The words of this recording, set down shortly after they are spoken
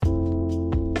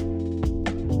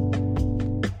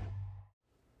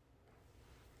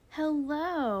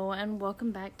Hello, and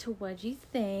welcome back to What You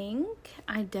Think.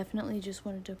 I definitely just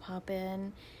wanted to pop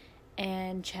in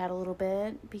and chat a little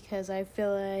bit because I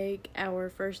feel like our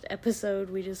first episode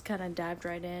we just kind of dived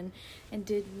right in and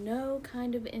did no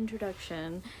kind of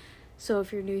introduction. So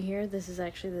if you're new here, this is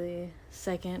actually the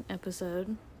second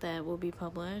episode that will be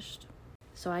published.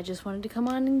 So I just wanted to come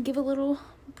on and give a little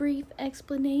brief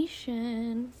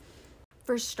explanation.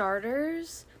 For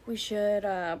starters, we should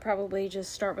probably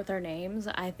just start with our names.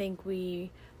 I think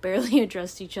we barely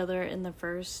addressed each other in the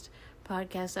first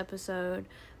podcast episode,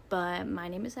 but my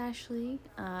name is Ashley.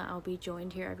 I'll be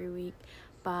joined here every week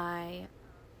by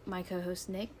my co-host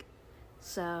Nick.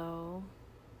 So,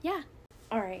 yeah.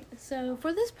 Alright, so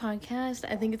for this podcast,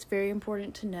 I think it's very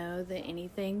important to know that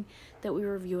anything that we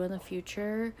review in the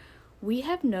future, we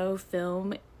have no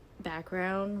film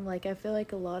background. Like, I feel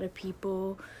like a lot of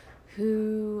people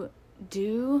who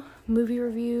do movie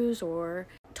reviews or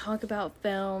talk about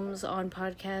films on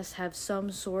podcasts have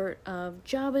some sort of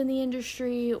job in the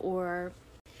industry, or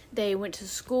they went to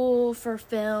school for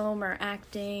film or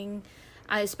acting.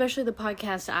 Especially the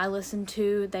podcasts I listen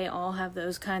to, they all have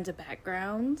those kinds of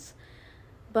backgrounds.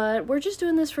 But we're just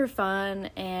doing this for fun,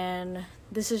 and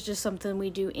this is just something we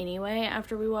do anyway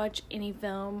after we watch any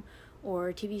film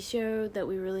or TV show that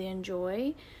we really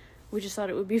enjoy. We just thought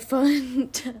it would be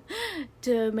fun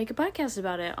to make a podcast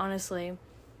about it, honestly.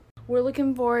 We're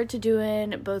looking forward to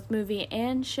doing both movie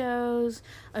and shows.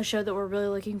 A show that we're really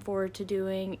looking forward to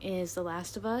doing is The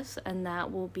Last of Us, and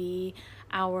that will be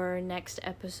our next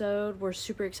episode. We're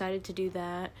super excited to do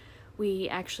that. We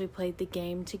actually played the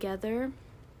game together,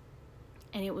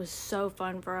 and it was so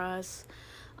fun for us.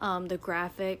 The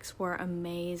graphics were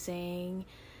amazing.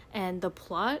 And the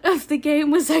plot of the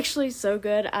game was actually so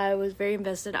good. I was very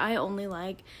invested. I only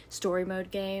like story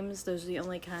mode games. Those are the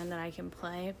only kind that I can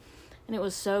play. And it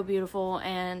was so beautiful,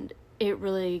 and it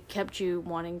really kept you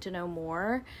wanting to know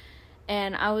more.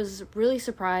 And I was really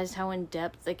surprised how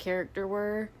in-depth the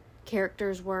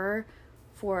characters were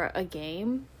for a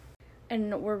game.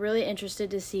 And we're really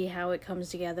interested to see how it comes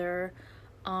together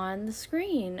on the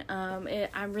screen.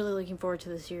 I'm really looking forward to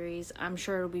the series. I'm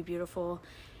sure it'll be beautiful.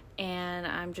 And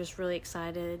I'm just really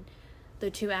excited. The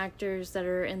two actors that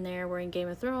are in there were in Game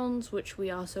of Thrones, which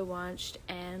we also watched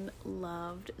and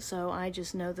loved. So I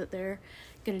just know that they're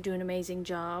going to do an amazing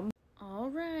job. All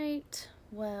right.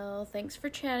 Well, thanks for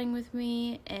chatting with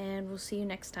me, and we'll see you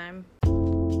next time.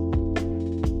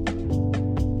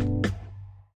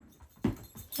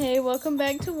 Hey, welcome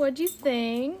back to What'd You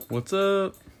Think? What's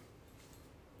up?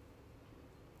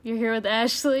 You're here with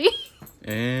Ashley.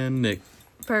 And Nick.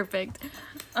 Perfect.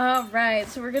 Alright,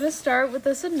 so we're going to start with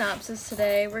the synopsis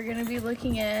today. We're going to be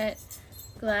looking at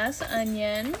Glass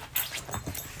Onion.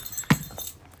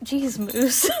 Jeez,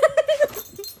 Moose.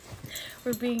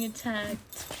 We're being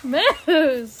attacked.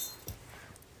 Moose!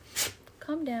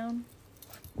 Calm down.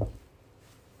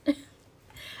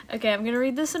 Okay, I'm going to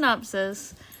read the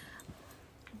synopsis.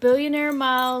 Billionaire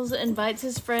Miles invites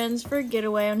his friends for a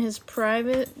getaway on his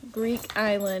private Greek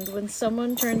island when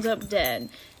someone turns up dead.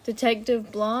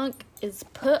 Detective Blanc is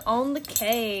put on the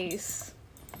case.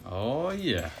 Oh,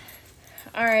 yeah.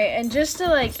 Alright, and just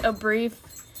to, a brief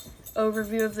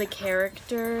overview of the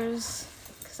characters,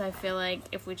 because I feel like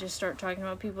if we just start talking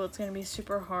about people, it's going to be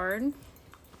super hard.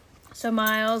 So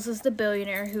Miles is the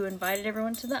billionaire who invited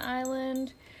everyone to the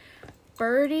island.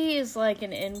 Birdie is like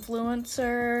an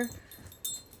influencer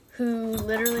who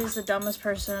literally is the dumbest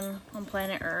person on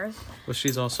planet Earth. Well,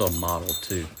 she's also a model,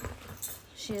 too.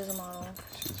 She is a model.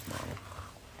 She's a model.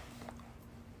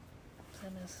 Is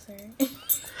that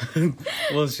necessary?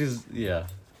 Well, yeah.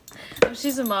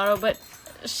 She's a model, but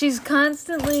she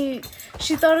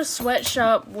thought a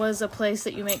sweatshop was a place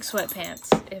that you make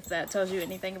sweatpants, if that tells you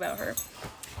anything about her.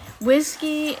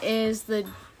 Whiskey is the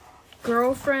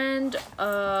girlfriend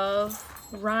of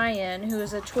Ryan, who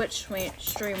is a Twitch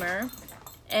streamer,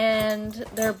 and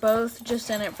they're both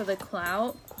just in it for the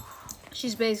clout.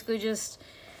 She's basically just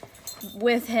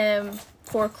with him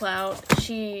for clout.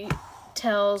 She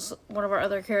tells one of our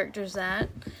other characters that.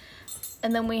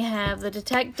 And then we have the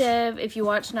detective. If you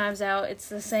watch Knives Out, it's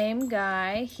the same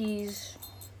guy. He's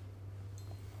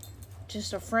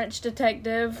just a French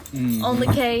detective on the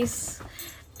case.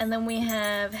 And then we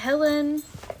have Helen.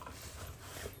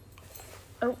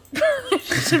 Oh,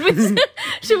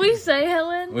 should we say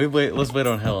Helen? Let's wait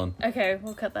on Helen. Okay,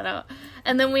 we'll cut that out.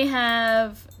 And then we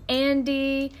have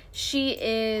Andy. She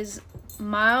is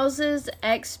Miles's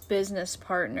ex-business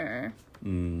partner.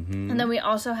 Mm-hmm. And then we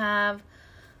also have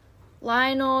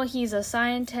Lionel. He's a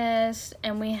scientist.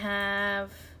 And we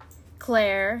have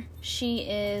Claire. She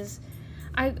is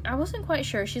I wasn't quite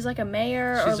sure. She's like a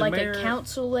mayor She's or like mayor. a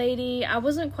council lady. I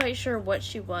wasn't quite sure what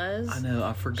she was. I know.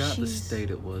 I forgot the She's- state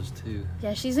it was too.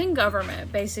 Yeah, she's in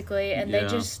government basically, and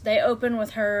Yeah. they open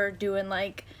with her doing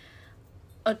like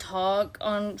a talk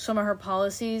on some of her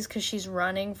policies because she's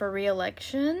running for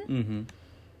re-election. Mm-hmm.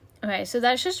 Okay, so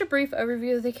that's just a brief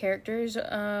overview of the characters.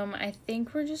 I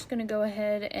think we're just gonna go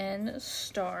ahead and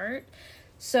start.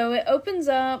 So it opens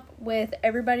up with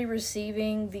everybody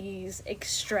receiving these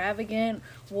extravagant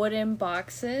wooden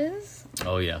boxes.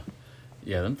 Oh yeah,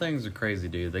 yeah. Them things are crazy,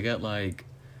 dude. They got like,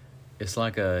 it's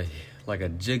like a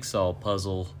jigsaw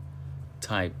puzzle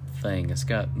type thing. It's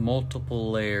got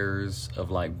multiple layers of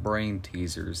like brain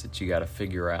teasers that you got to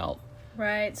figure out.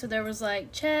 Right, so there was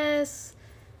like chess.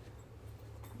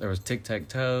 There was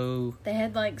tic-tac-toe. They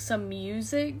had like some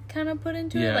music kind of put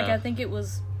into it. Like Yeah. I think it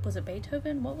was it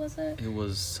Beethoven? What was it? It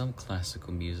was some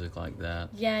classical music like that.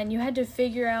 Yeah, and you had to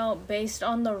figure out based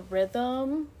on the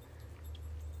rhythm.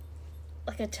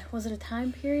 Like was it a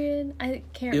time period? I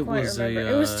can't It quite was remember.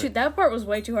 a, It was that part was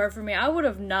way too hard for me. I would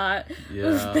have not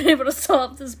Yeah. been able to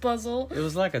solve this puzzle. It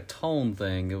was like a tone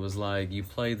thing. It was like you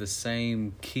play the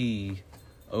same key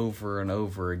over and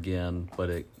over again, but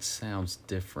it sounds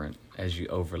different as you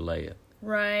overlay it.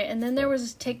 Right, and then there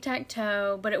was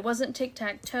tic-tac-toe, but it wasn't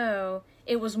tic-tac-toe.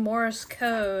 It was Morse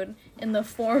code in the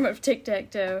form of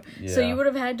tic-tac-toe. So Yeah. you would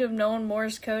have had to have known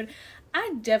Morse code.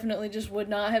 I definitely just would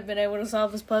not have been able to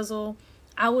solve this puzzle.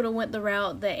 I would have went the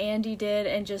route that Andy did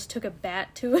and just took a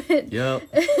bat to it. Yep.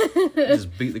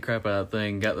 Just beat the crap out of that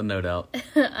thing, got the note out.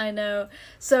 I know.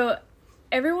 So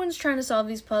everyone's trying to solve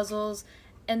these puzzles,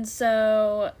 and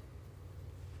so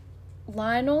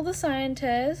Lionel the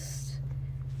scientist,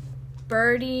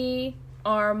 Birdie,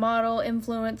 our model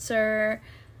influencer,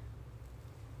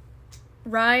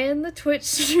 Ryan the Twitch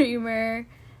streamer,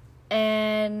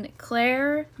 and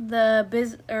Claire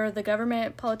the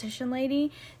government politician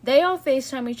lady, they all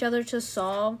FaceTime each other to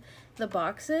solve the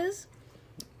boxes.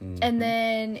 Mm-hmm. And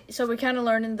then so we kind of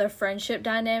learning the friendship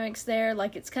dynamics there.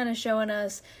 Like it's kind of showing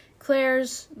us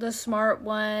Claire's the smart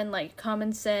one, like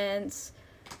common sense.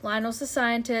 Lionel's the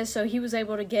scientist, so he was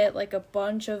able to get like a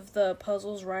bunch of the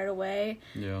puzzles right away.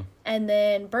 Yeah. And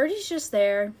then Birdie's just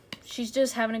there. She's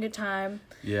just having a good time.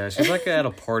 Yeah, she's like at a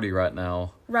party right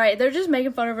now. Right, they're just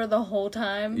making fun of her the whole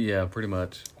time. Yeah, pretty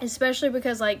much. Especially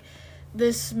because like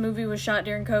this movie was shot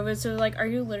during COVID, so like, are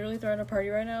you literally throwing a party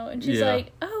right now? And she's Yeah.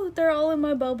 like, oh, they're all in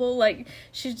my bubble. Like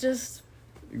she's just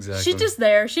Exactly. She's just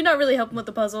there. She's not really helping with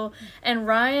the puzzle. And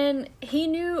Ryan, he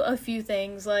knew a few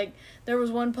things. Like, there was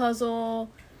one puzzle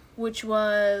which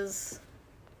was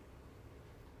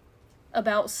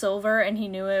about Silver, and he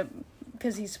knew it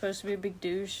because he's supposed to be a big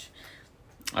douche.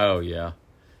 Oh, yeah.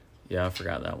 Yeah, I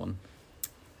forgot that one.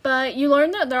 But you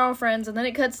learn that they're all friends, and then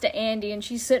it cuts to Andy, and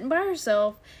she's sitting by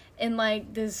herself in,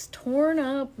 like, this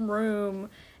torn-up room,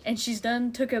 and she's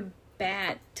took a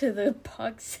bat to the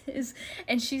boxes,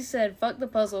 and she said, fuck the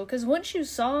puzzle, because once you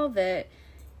solve it,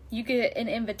 you get an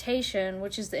invitation,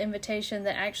 which is the invitation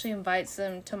that actually invites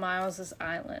them to Miles'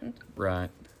 island. Right.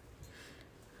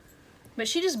 But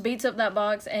she just beats up that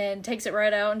box and takes it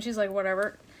right out, and she's like,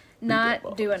 whatever, that not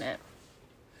box. doing it.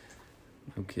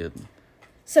 No kidding.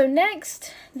 So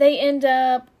next, they end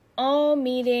up all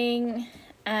meeting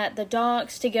at the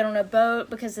docks to get on a boat,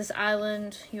 because this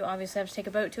island, you obviously have to take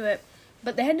a boat to it.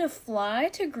 But they had to fly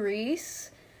to Greece.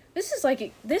 This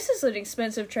is an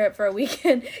expensive trip for a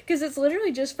weekend, because it's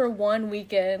literally just for one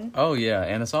weekend. Oh, yeah,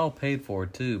 and it's all paid for,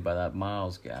 too, by that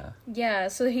Miles guy. Yeah,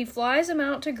 so he flies them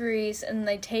out to Greece, and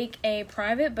they take a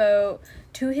private boat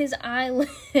to his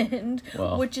island,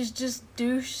 Wow. which is just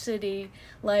douche city.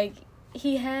 Like,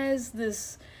 he has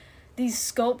these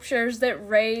sculptures that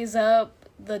raise up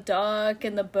the dock,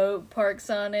 and the boat parks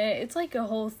on it. It's like a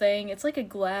whole thing. It's like a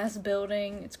glass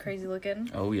building. It's crazy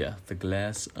looking. Oh, yeah, the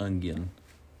glass onion.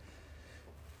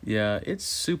 Yeah, it's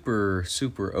super,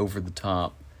 super over the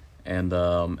top. And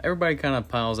everybody kind of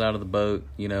piles out of the boat,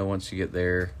 you know, once you get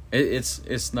there. It's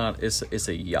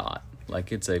a yacht.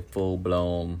 Like, it's a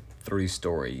full-blown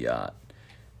 3-story yacht.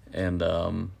 And,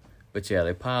 but yeah,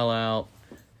 they pile out,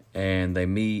 and they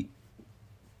meet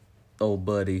old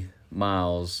buddy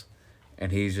Miles,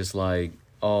 and he's just like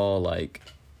all like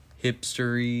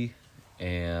hipstery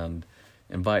and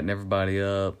inviting everybody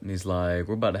up, and he's like,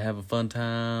 we're about to have a fun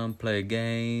time, play a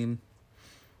game.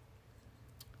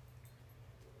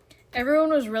 Everyone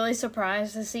was really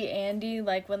surprised to see Andy,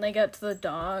 like, when they got to the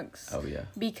docks. Oh yeah.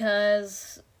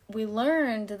 Because we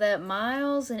learned that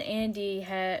Miles and Andy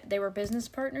they were business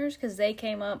partners, because they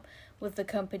came up with the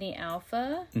company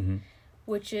Alpha, Mm-hmm.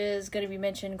 which is going to be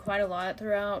mentioned quite a lot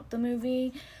throughout the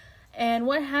movie. And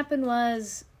what happened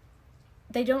was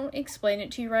they don't explain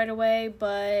it to you right away,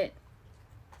 but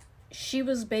she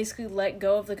was basically let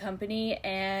go of the company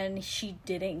and she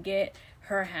didn't get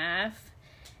her half.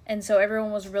 And so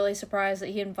everyone was really surprised that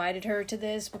he invited her to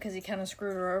this because he kind of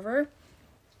screwed her over.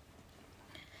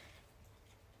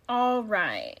 All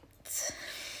right.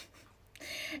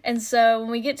 And so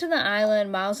when we get to the island,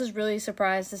 Miles is really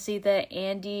surprised to see that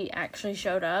Andy actually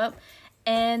showed up.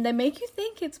 And they make you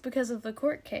think it's because of the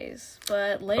court case.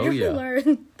 But later we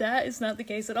learn that is not the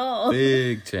case at all.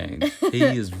 Big change. He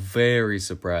is very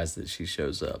surprised that she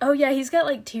shows up. Oh, yeah. He's got,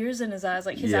 like, tears in his eyes.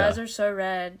 Like, his eyes are so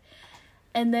red.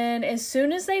 And then as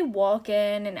soon as they walk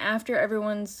in and after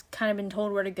everyone's kind of been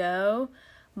told where to go,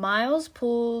 Miles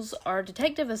pulls our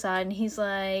detective aside and he's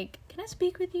like, "Can I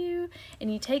speak with you?" And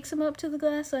he takes him up to the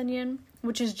Glass Onion,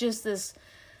 which is just this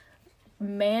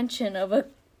mansion of a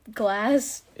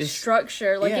glass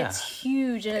structure. Like, it's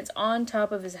huge and it's on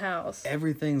top of his house.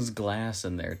 Everything's glass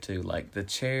in there, too. Like, the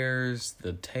chairs,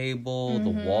 the table, the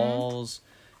walls.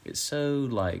 It's so,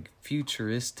 like,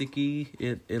 futuristic-y.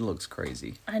 It looks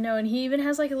crazy. I know, and he even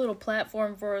has, like, a little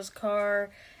platform for his car.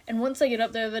 And once they get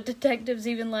up there, the detective's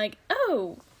even like,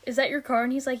 "Oh, is that your car?"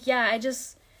 And he's like, "Yeah,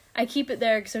 I keep it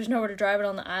there because there's nowhere to drive it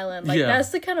on the island." Like, that's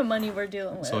the kind of money we're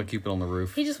dealing with. So I keep it on the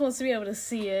roof. He just wants to be able to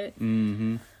see it.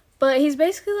 Mm-hmm. But he's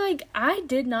basically like, "I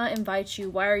did not invite you.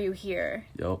 Why are you here?"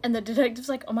 Yep. And the detective's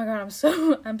like, "Oh my god,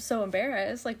 I'm so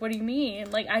embarrassed. Like, what do you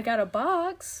mean? Like, I got a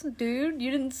box, dude.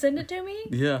 You didn't send it to me?"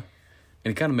 Yeah.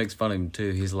 And he kind of makes fun of him,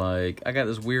 too. He's like, "I got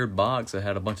this weird box that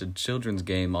had a bunch of children's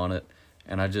game on it.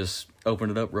 And I just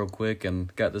opened it up real quick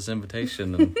and got this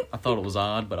invitation. And I thought it was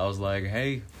odd, but I was like,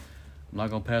 hey, I'm not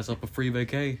going to pass up a free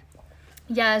vacay."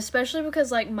 Yeah, especially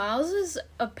because, like, Miles is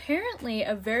apparently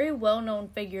a very well-known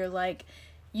figure. Like,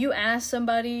 you ask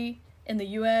somebody in the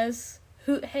U.S.,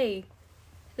 "Hey,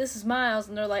 this is Miles,"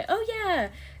 and they're like, "Oh, yeah,"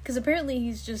 because apparently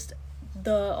he's just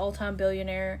the all-time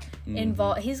billionaire.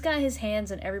 Involved. He's got his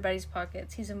hands in everybody's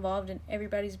pockets. He's involved in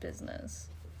everybody's business.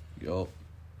 Yup.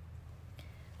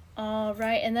 All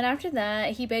right, and then after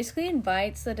that, he basically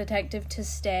invites the detective to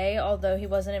stay, although he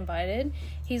wasn't invited.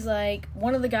 He's like,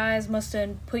 "One of the guys must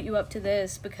have put you up to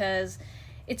this because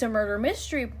it's a murder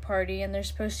mystery party, and they're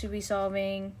supposed to be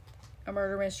solving a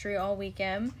murder mystery all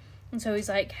weekend." And so he's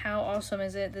like, "How awesome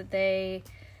is it that they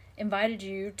invited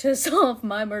you to solve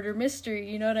my murder mystery?"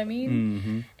 You know what I mean?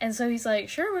 Mm-hmm. And so he's like,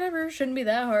 "Sure, whatever, shouldn't be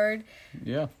that hard."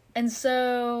 Yeah. And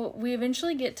so we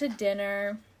eventually get to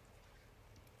dinner.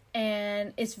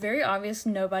 And it's very obvious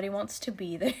nobody wants to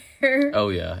be there. Oh,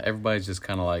 yeah. Everybody's just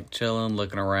kind of, like, chilling,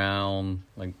 looking around,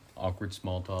 like, awkward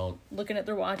small talk. Looking at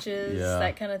their watches,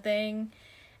 that kind of thing.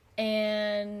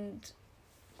 And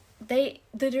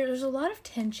there's a lot of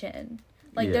tension.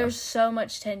 Like, there's so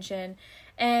much tension.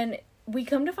 And we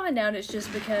come to find out it's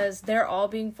just because they're all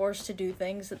being forced to do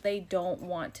things that they don't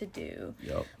want to do.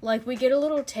 Yep. Like, we get a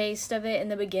little taste of it in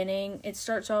the beginning. It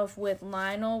starts off with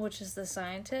Lionel, which is the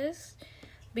scientist,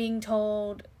 being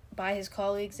told by his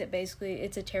colleagues that basically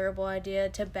it's a terrible idea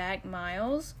to back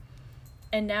Miles.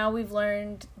 And now we've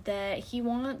learned that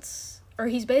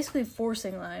he's basically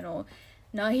forcing Lionel.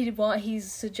 Not he's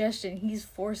suggesting, he's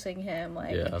forcing him.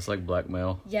 Like, yeah, it's like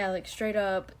blackmail. Yeah, like straight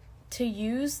up to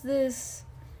use this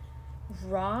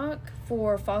rock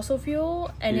for fossil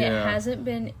fuel, and it hasn't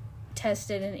been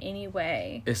tested in any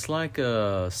way. It's like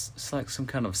some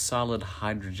kind of solid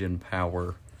hydrogen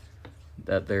power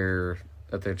that they're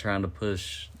trying to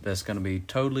push, that's going to be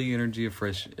totally energy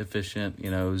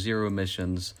efficient, zero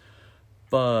emissions.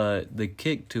 But the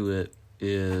kick to it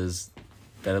is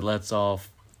that it lets off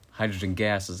hydrogen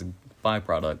gas as a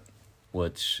byproduct,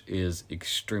 which is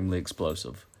extremely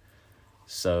explosive.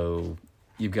 So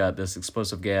you've got this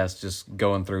explosive gas just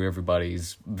going through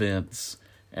everybody's vents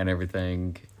and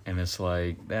everything, and it's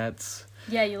like, that's...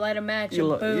 Yeah, you light a match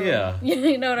and boom. Yeah.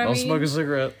 You know what I mean? Don't smoke a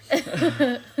cigarette.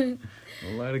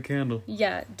 Light a candle.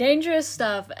 Yeah, dangerous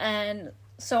stuff. And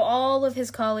so all of his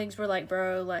colleagues were like,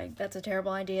 "Bro, like, that's a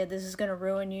terrible idea. This is going to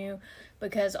ruin you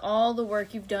because all the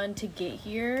work you've done to get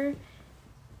here,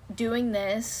 doing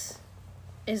this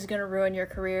is going to ruin your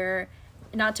career,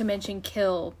 not to mention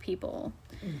kill people."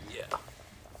 Yeah.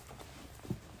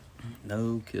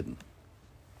 No kidding.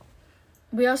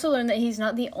 We also learned that he's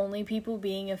not the only people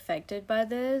being affected by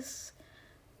this.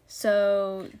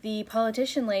 So the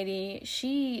politician lady,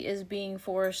 she is being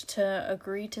forced to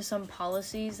agree to some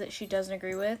policies that she doesn't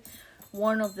agree with.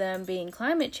 One of them being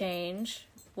climate change,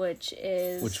 which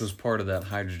was part of that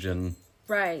hydrogen.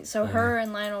 Right. So her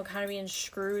and Lionel kind of being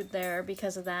screwed there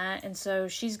because of that. And so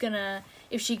she's gonna,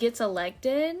 if she gets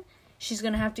elected, she's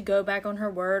gonna have to go back on her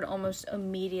word almost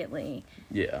immediately.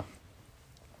 Yeah.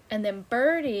 And then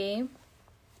Birdie,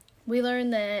 we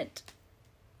learned that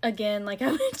again, like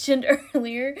I mentioned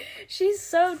earlier, she's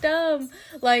so dumb.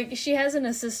 Like, she has an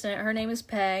assistant. Her name is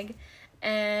Peg.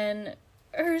 And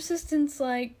her assistant's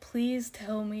like, please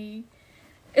tell me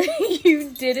you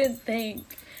didn't think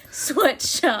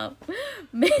sweatshop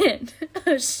meant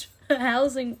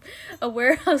a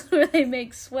warehouse where they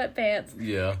make sweatpants.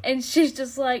 Yeah. And she's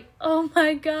just like, oh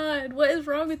my god, what is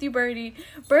wrong with you, Birdie?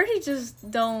 Birdie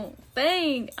just don't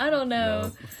think. I don't know.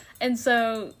 No. And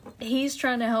so he's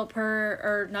trying to help her,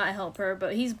 or not help her,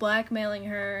 but he's blackmailing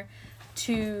her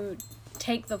to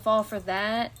take the fall for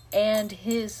that and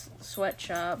his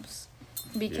sweatshops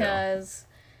because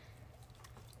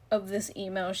of this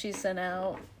email she sent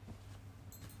out.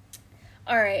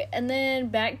 Alright, and then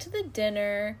back to the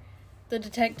dinner. The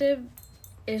detective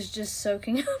is just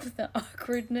soaking up the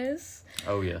awkwardness.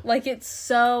 Oh, yeah. Like, it's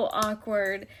so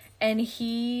awkward. And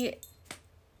he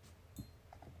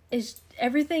is...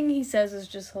 Everything he says is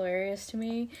just hilarious to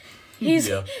me.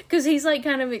 Because he's, like,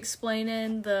 kind of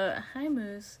explaining the... Hi,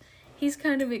 Moose. He's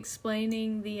kind of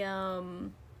explaining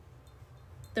the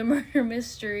murder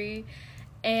mystery.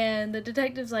 And the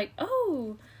detective's like,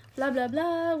 oh, blah, blah,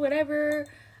 blah, whatever.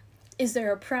 Is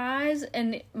there a prize?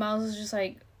 And Miles is just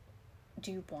like,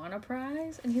 do you want a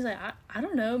prize? And he's like, I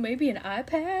don't know, maybe an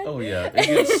iPad? Oh, yeah. It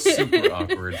gets super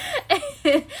awkward.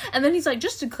 And then he's like,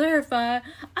 just to clarify,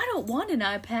 I don't want an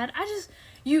iPad. I just,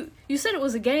 you said it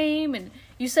was a game, and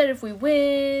you said if we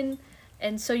win,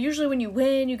 and so usually when you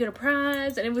win, you get a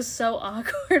prize, and it was so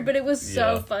awkward, but it was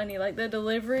so funny. Like, the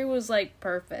delivery was, like,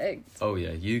 perfect. Oh,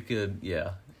 yeah. You could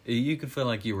feel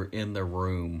like you were in the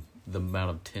room, the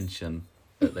amount of tension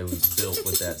that they was built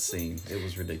with that scene. It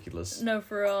was ridiculous. No,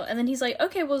 for real. And then he's like,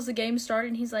 okay, well, is the game started?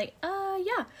 And he's like,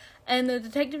 yeah. And the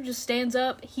detective just stands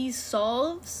up. He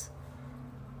solves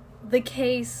the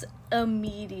case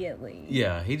immediately.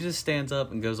 Yeah, he just stands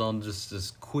up and goes on just this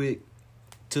quick,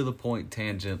 to the point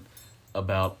tangent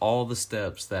about all the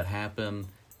steps that happen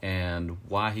and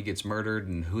why he gets murdered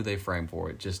and who they frame for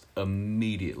it. Just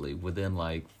immediately, within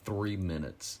like 3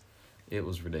 minutes. It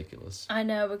was ridiculous. I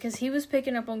know, because he was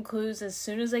picking up on clues as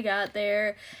soon as they got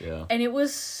there. Yeah. And it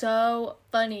was so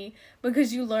funny,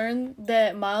 because you learn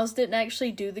that Miles didn't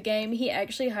actually do the game. He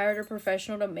actually hired a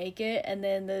professional to make it, and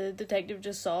then the detective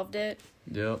just solved it.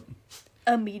 Yep.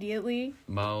 Immediately.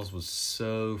 Miles was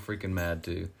so freaking mad,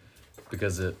 too.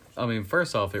 Because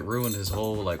first off, it ruined his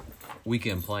whole, like,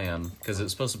 weekend plan. Because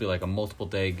it's supposed to be, like, a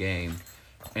multiple-day game.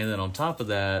 And then on top of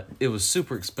that, it was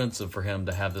super expensive for him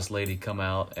to have this lady come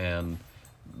out and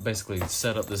basically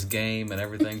set up this game and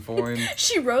everything for him.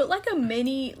 She wrote like a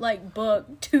mini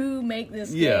book to make this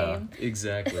game. Yeah,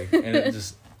 exactly. And it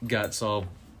just got solved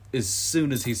as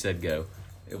soon as he said go.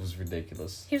 It was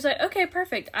ridiculous. He was like, okay,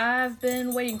 perfect. I've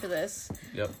been waiting for this.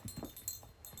 Yep.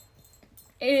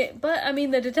 But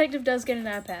the detective does get an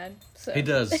iPad. So. He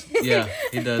does. Yeah,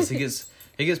 he does.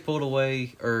 He gets pulled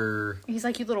away, or... He's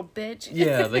like, you little bitch.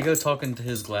 Yeah, they go talking to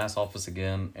his glass office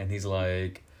again, and he's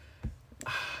like...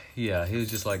 Yeah, he was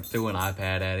just like, threw an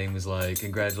iPad at him. He's like,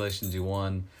 congratulations, you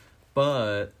won.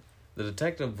 But the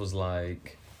detective was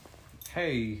like,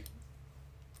 hey,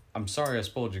 I'm sorry I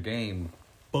spoiled your game,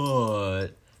 but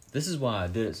this is why I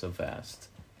did it so fast.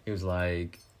 He was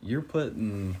like, you're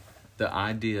putting the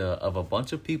idea of a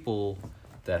bunch of people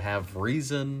that have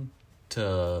reason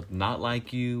to not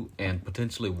like you and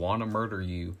potentially want to murder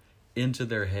you into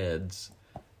their heads.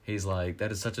 He's like,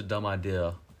 that is such a dumb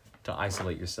idea to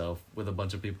isolate yourself with a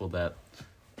bunch of people that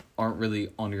aren't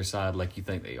really on your side like you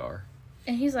think they are.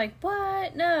 And he's like,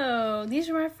 what? No, these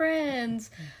are my friends.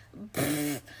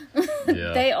 Yeah.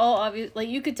 They all obviously,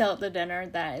 you could tell at the dinner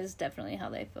that is definitely how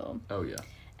they feel. Oh, yeah.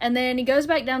 And then he goes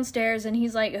back downstairs and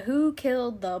he's like, who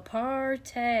killed the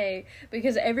party?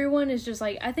 Because everyone is just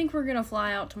like, I think we're going to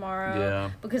fly out tomorrow. Yeah.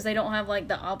 Because they don't have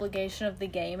the obligation of the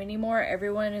game anymore.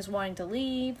 Everyone is wanting to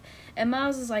leave. And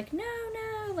Miles is like, no.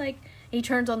 He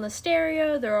turns on the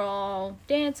stereo. They're all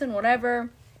dancing, whatever.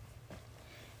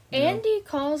 Yeah. Andy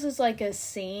causes a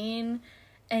scene.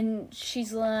 And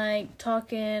she's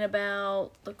talking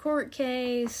about the court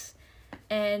case.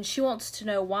 And she wants to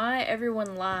know why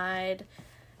everyone lied.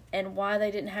 And why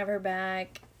they didn't have her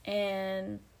back.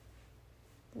 And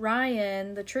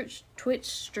Ryan, the Twitch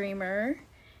streamer,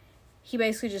 he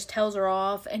basically just tells her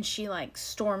off. And she,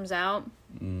 storms out.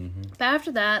 Mm-hmm. But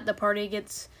after that, the party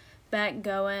gets back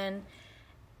going.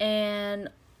 And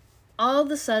all of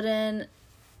a sudden,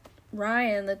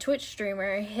 Ryan, the Twitch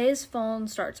streamer, his phone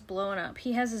starts blowing up.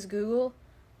 He has his Google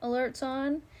alerts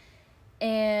on.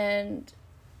 And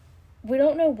we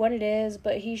don't know what it is,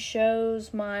 but he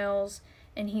shows Miles...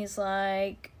 And he's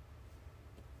like,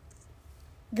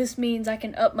 this means I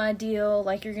can up my deal,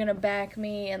 like, you're gonna back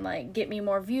me and, like, get me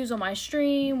more views on my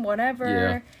stream, whatever.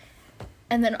 Yeah.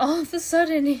 And then all of a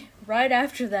sudden, right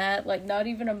after that, like, not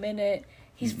even a minute,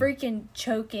 he's freaking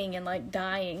choking and, like,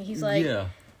 dying. He's, like,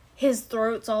 his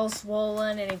throat's all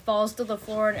swollen, and he falls to the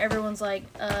floor, and everyone's like,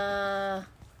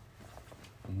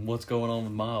 what's going on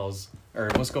with Miles? Or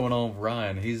what's going on with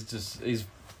Ryan?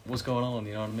 What's going on,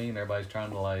 you know what I mean? Everybody's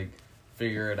trying to, like,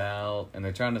 figure it out, and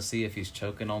they're trying to see if he's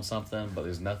choking on something, but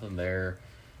there's nothing there,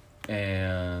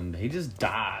 and he just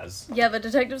dies. Yeah, the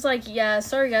detective's like, yeah,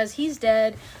 sorry guys, he's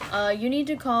dead. You need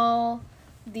to call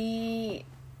the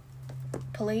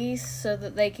police so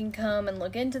that they can come and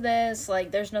look into this. Like,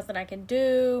 there's nothing I can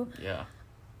do. Yeah.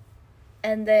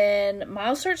 And then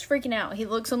Miles starts freaking out. He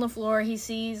looks on the floor, he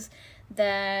sees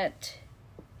that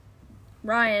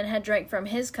Ryan had drank from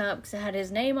his cup because it had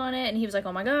his name on it, and he was like,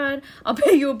 oh my god, I'll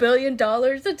pay you $1 billion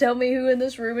to tell me who in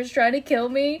this room is trying to kill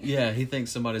me. Yeah, he thinks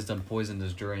somebody's done poisoned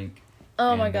his drink.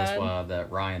 Oh my god. That's why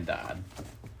that Ryan died.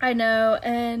 I know,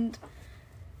 and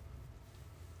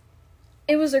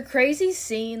it was a crazy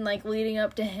scene, like, leading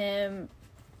up to him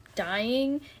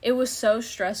dying. It was so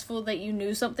stressful that you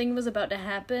knew something was about to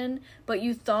happen, but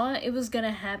you thought it was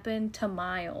gonna happen to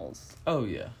Miles. Oh,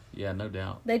 yeah. Yeah, no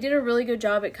doubt. They did a really good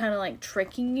job at kind of, like,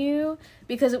 tricking you,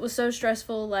 because it was so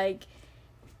stressful. Like,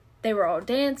 they were all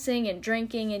dancing and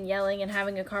drinking and yelling and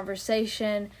having a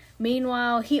conversation.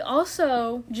 Meanwhile, he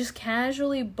also just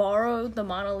casually borrowed the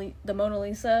Mona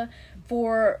Lisa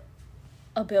for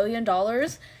 $1 billion.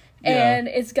 And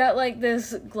it's got, like,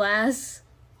 this glass,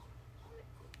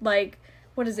 like,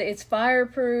 what is it? It's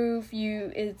fireproof.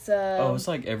 It's it's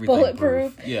like everything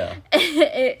bulletproof. Proof. Yeah.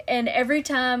 And every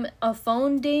time a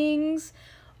phone dings,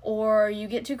 or you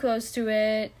get too close to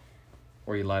it,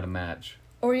 or you light a match,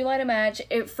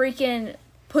 it freaking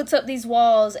puts up these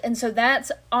walls, and so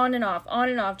that's on and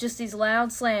off, just these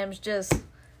loud slams, just.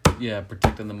 Yeah,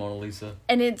 protecting the Mona Lisa.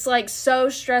 And it's, like, so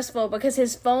stressful because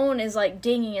his phone is, like,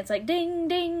 dinging. It's like ding,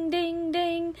 ding, ding,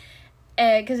 ding.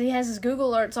 Because he has his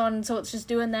Google alerts on, and so it's just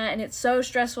doing that, and it's so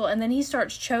stressful. And then he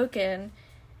starts choking,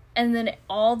 and then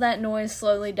all that noise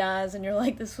slowly dies, and you're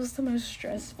like, this was the most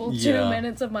stressful 2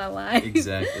 minutes of my life.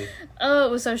 Exactly. Oh, it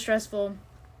was so stressful.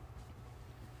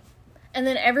 And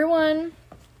then everyone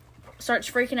starts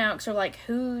freaking out, because they're like,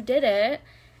 who did it?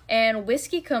 And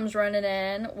Whiskey comes running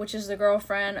in, which is the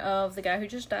girlfriend of the guy who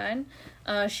just died.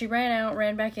 She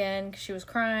ran back in, because she was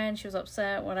crying, she was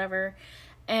upset, whatever.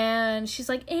 And she's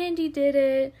like, Andy did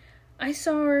it. I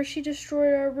saw her. She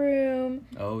destroyed our room.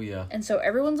 Oh, yeah. And so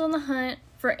everyone's on the hunt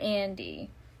for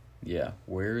Andy. Yeah.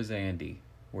 Where is Andy?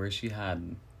 Where is she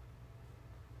hiding?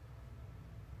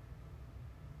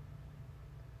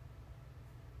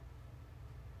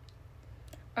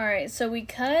 Alright, so we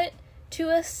cut to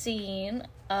a scene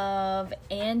of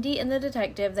Andy and the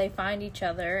detective. They find each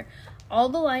other. All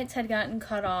the lights had gotten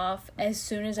cut off as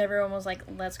soon as everyone was like,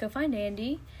 let's go find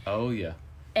Andy. Oh, yeah.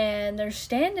 And they're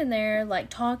standing there, like,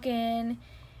 talking,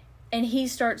 and he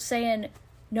starts saying,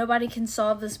 nobody can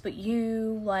solve this but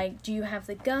you. Like, do you have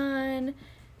the gun?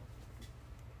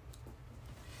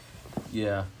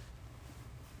 Yeah.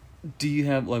 Do you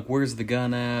have, like, where's the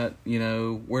gun at? You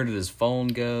know, where did his phone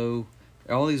go?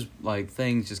 All these, like,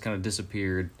 things just kind of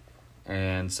disappeared.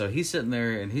 And so he's sitting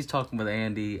there, and he's talking with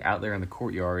Andy out there in the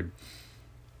courtyard.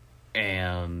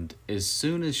 And as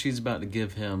soon as she's about to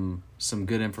give him some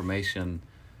good information,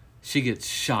 she gets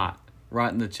shot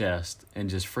right in the chest and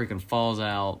just freaking falls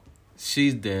out.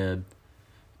 She's dead.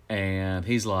 And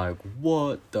he's like,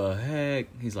 what the heck?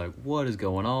 He's like, what is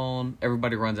going on?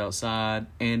 Everybody runs outside.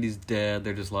 Andy's dead.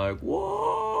 They're just like,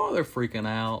 whoa. They're freaking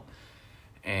out.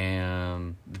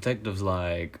 And detective's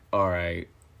like, all right,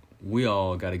 we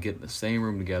all got to get in the same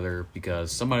room together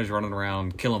because somebody's running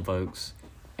around killing folks.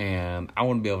 And I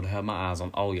want to be able to have my eyes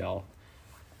on all y'all.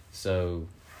 So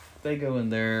they go in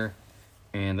there.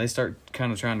 And they start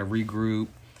kind of trying to regroup.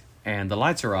 And the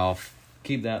lights are off.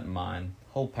 Keep that in mind.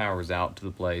 Whole power's out to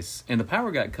the place. And the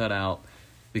power got cut out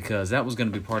because that was going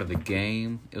to be part of the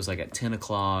game. It was like at 10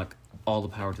 o'clock. All the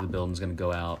power to the building's going to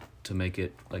go out to make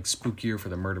it like spookier for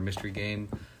the murder mystery game.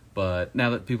 But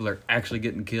now that people are actually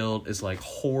getting killed, it's like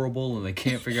horrible and they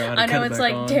can't figure out how to cut it back on. I know, it's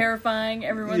like terrifying.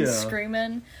 Everyone's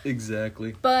screaming.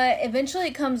 Exactly. But eventually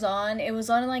it comes on. It was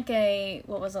on like a,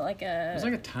 what was it, like a... It was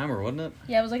like a timer, wasn't it?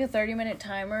 Yeah, it was like a 30-minute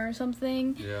timer or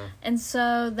something. Yeah. And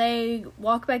so they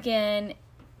walk back in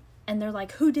and they're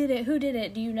like, who did it? Who did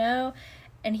it? Do you know?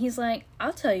 And he's like,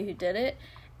 I'll tell you who did it.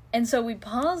 And so we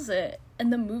pause it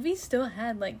and the movie still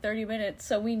had like 30 minutes.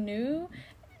 So we knew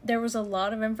there was a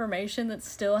lot of information that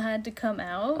still had to come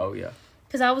out. Oh, yeah.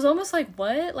 Because I was almost like,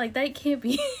 what? Like, that can't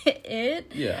be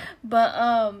it. Yeah.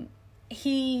 But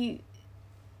he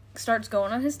starts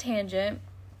going on his tangent,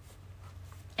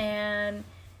 and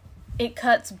it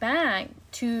cuts back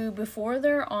to before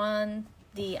they're on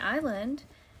the island,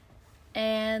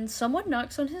 and someone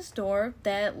knocks on his door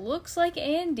that looks like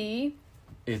Andy.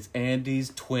 It's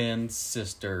Andy's twin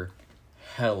sister,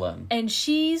 Helen. And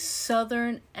she's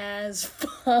Southern as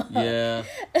fuck. Yeah.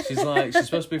 She's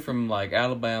supposed to be from, like,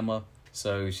 Alabama,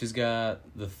 so she's got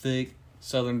the thick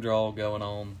Southern drawl going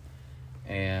on,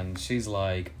 and she's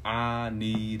like, I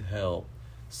need help.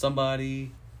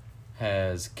 Somebody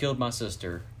has killed my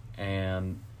sister,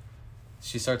 and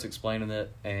she starts explaining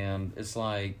it, and it's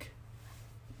like,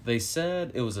 they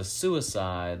said it was a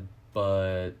suicide,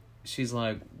 but she's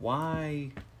like, why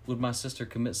would my sister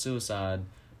commit suicide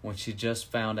when she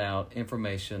just found out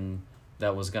information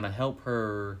that was going to help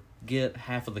her get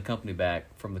half of the company back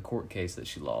from the court case that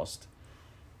she lost?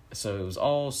 So it was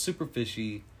all super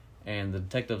fishy, and the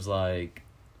detective's like,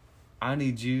 I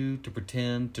need you to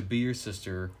pretend to be your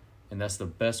sister, and that's the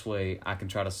best way I can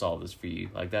try to solve this for you.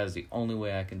 Like, that is the only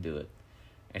way I can do it.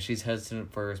 And she's hesitant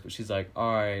at first, but she's like,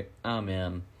 all right, I'm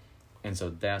in. And so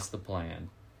that's the plan.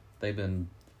 They've been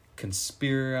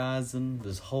conspirizing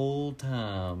this whole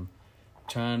time,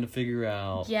 trying to figure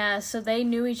out. Yeah, so they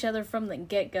knew each other from the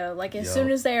get-go. Like, as Yup. soon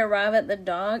as they arrive at the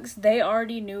docks, they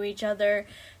already knew each other.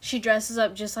 She dresses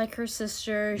up just like her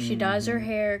sister. She dyes her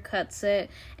hair, cuts it,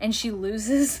 and she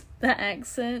loses the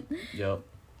accent. Yep.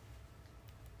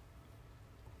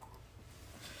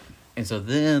 And so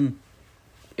then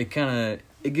it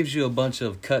gives you a bunch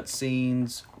of cut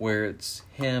scenes where it's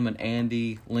him and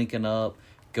Andy linking up,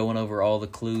 going over all the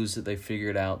clues that they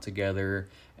figured out together,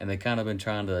 and they kind of been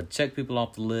trying to check people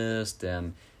off the list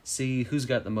and see who's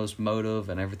got the most motive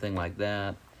and everything like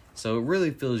that. So it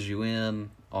really fills you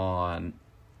in on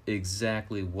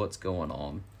exactly what's going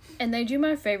on. And they do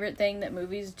my favorite thing that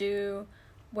movies do,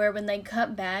 where when they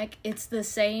cut back, it's the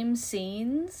same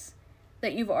scenes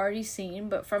that you've already seen,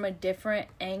 but from a different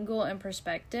angle and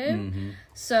perspective. Mm-hmm.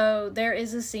 So there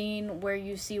is a scene where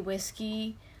you see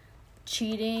Whiskey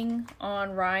cheating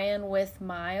on Ryan with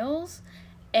Miles,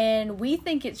 and we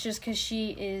think it's just because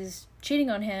she is cheating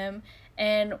on him,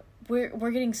 and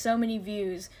we're getting so many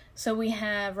views. So we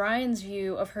have Ryan's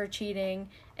view of her cheating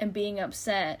and being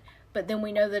upset, but then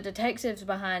we know the detective's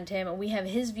behind him, and we have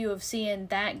his view of seeing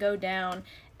that go down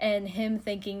and him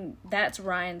thinking that's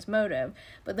Ryan's motive.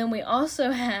 But then we also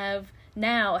have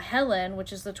now Helen,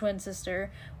 which is the twin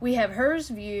sister. We have her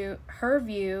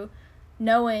view,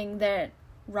 knowing that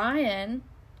Ryan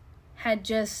had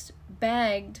just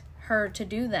begged her to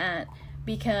do that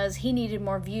because he needed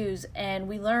more views, and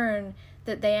we learn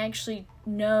that they actually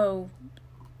know,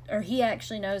 or he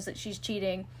actually knows that she's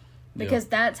cheating because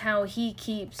that's how he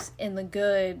keeps in the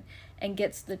good and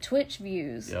gets the Twitch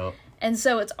views. Yep. And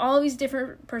so it's all these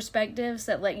different perspectives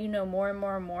that let you know more and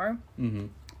more and more. Mm-hmm.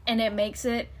 And it makes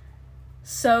it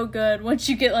so good once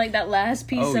you get, like, that last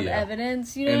piece of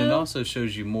evidence, you know? And it also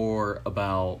shows you more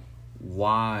about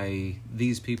why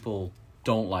these people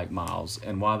don't like Miles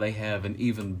and why they have an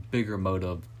even bigger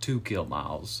motive to kill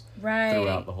Miles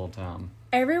throughout the whole time.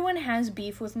 Everyone has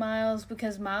beef with Miles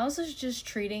because Miles is just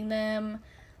treating them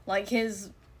like his...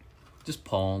 just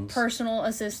pawns. Personal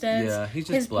assistants. Yeah, he's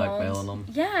just blackmailing them.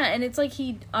 Yeah, and it's like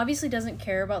he obviously doesn't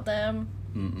care about them.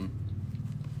 Mm-mm.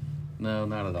 No,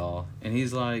 not at all. And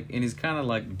he's kind of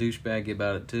like douchebaggy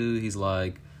about it too. He's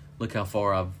like, look how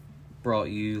far I've brought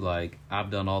you. Like,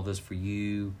 I've done all this for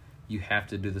you. You have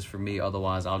to do this for me.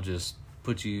 Otherwise, I'll just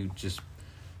put you just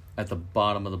at the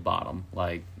bottom of the bottom.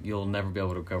 Like, you'll never be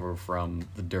able to recover from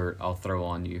the dirt I'll throw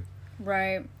on you.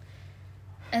 Right.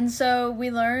 And so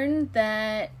we learn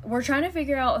that we're trying to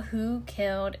figure out who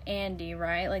killed Andy,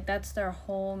 right? Like, that's their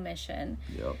whole mission.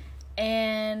 Yep.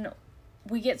 And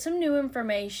we get some new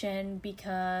information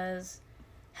because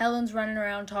Helen's running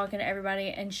around talking to everybody,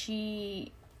 and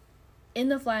in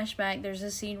the flashback, there's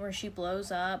a scene where she blows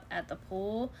up at the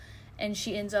pool, and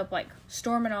she ends up, like,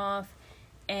 storming off,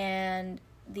 and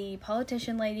the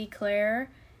politician lady, Claire,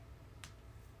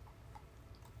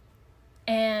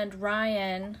 and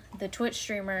Ryan, the Twitch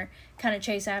streamer, kind of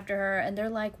chase after her, and they're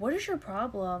like, what is your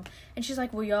problem? And she's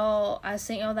like, well, I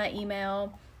sent y'all that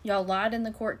email. Y'all lied in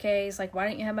the court case. Like, why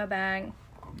didn't you have my bag?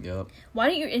 Yep. Why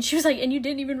didn't you? And she was like, and you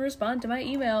didn't even respond to my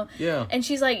email. Yeah. And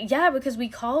she's like, yeah, because we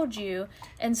called you.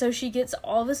 And so she gets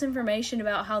all this information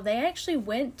about how they actually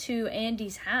went to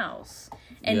Andy's house.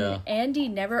 And Andy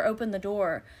never opened the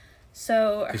door.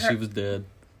 So because she was dead.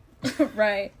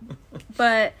 Right.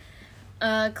 But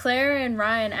Claire and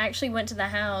Ryan actually went to the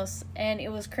house, and it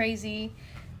was crazy.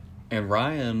 And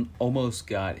Ryan almost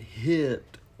got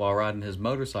hit while riding his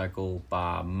motorcycle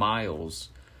by Miles,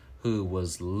 who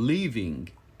was leaving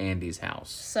Andy's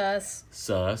house. Sus.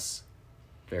 Sus.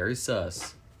 Very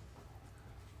sus.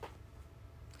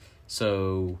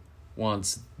 So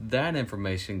once that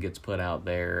information gets put out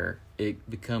there, it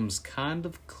becomes kind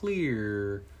of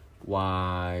clear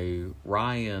why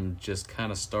Ryan just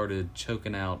kind of started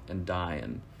choking out and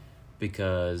dying,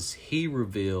 because he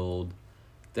revealed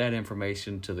that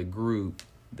information to the group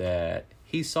that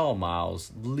he saw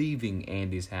Miles leaving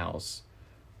Andy's house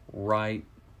not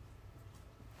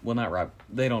right,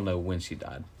 they don't know when she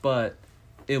died, but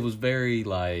it was very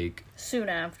like soon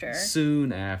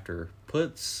after.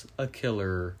 Puts a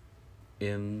killer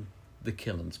in the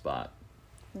killing spot.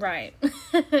 Right.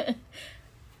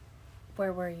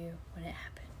 Where were you when it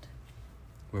happened?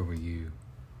 Where were you?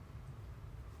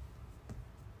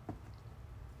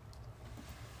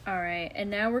 Alright, and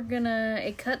now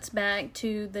it cuts back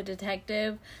to the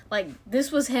detective. Like,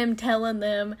 this was him telling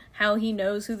them how he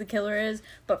knows who the killer is,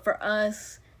 but for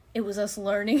us, it was us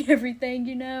learning everything,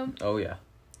 you know? Oh, yeah.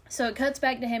 So it cuts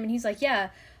back to him, and he's like, yeah,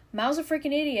 Miles a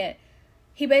freaking idiot.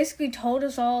 He basically told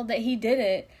us all that he did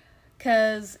it,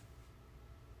 because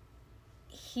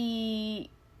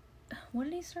what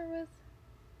did he start with?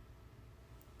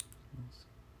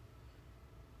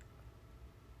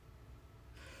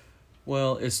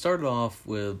 Well, it started off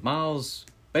with Miles.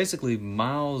 Basically,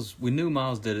 we knew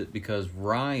Miles did it because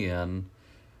Ryan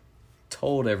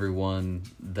told everyone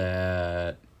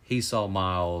that he saw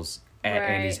Miles at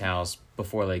Andy's house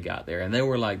before they got there. And they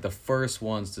were like the first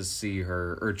ones to see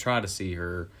her, or try to see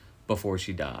her, before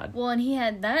she died. Well, and he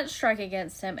had that strike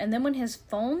against him. And then when his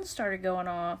phone started going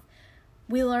off,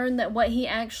 we learned that what he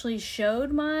actually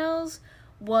showed Miles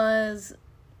was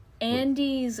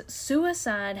Andy's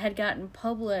suicide had gotten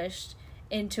published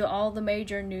into all the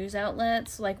major news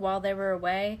outlets, like, while they were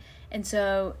away. And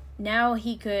so now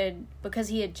he could, because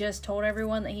he had just told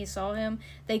everyone that he saw him,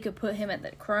 they could put him at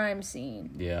the crime scene.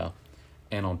 Yeah.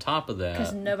 And on top of that...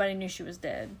 because nobody knew she was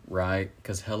dead. Right,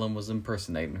 because Helen was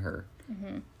impersonating her.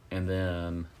 Mm-hmm. And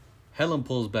then Helen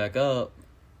pulls back up,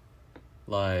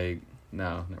 like,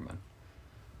 no, never mind.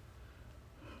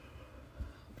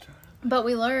 But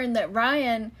we learned that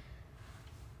Ryan,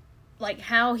 like,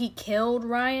 how he killed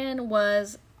Ryan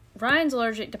was, Ryan's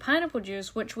allergic to pineapple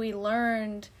juice, which we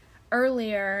learned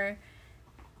earlier,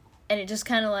 and it just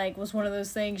kind of, like, was one of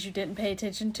those things you didn't pay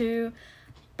attention to.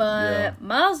 But yeah.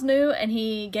 Miles knew, and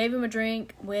he gave him a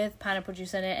drink with pineapple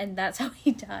juice in it, and that's how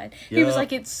he died. Yeah. He was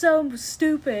like, it's so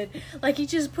stupid. Like, he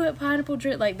just put pineapple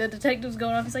drink, like, the detective's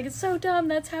going off. He's like, it's so dumb.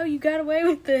 That's how you got away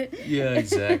with it. Yeah,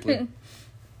 exactly.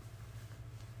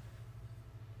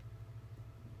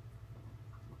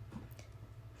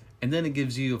 And then it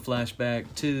gives you a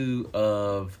flashback, too,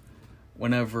 of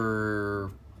whenever...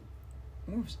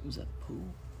 was that the pool?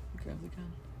 Who grabbed the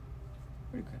gun?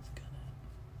 Where did he grab the gun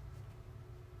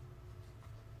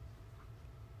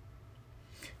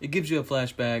at? It gives you a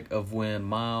flashback of when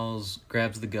Miles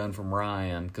grabs the gun from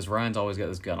Ryan, because Ryan's always got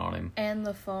this gun on him. And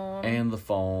the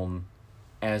phone.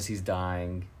 As he's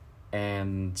dying.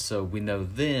 And so we know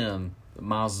then that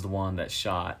Miles is the one that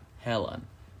shot Helen.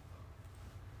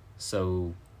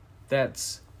 So...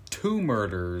 that's 2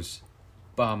 murders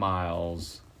by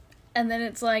Miles. And then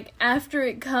it's like, after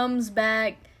it comes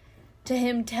back to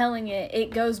him telling it,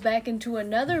 it goes back into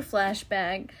another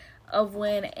flashback of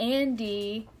when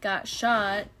Andy got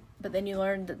shot, but then you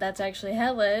learn that that's actually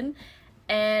Helen,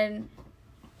 and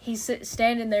he's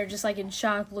standing there just like in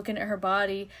shock looking at her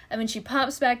body, and then she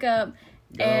pops back up,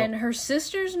 and her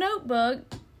sister's notebook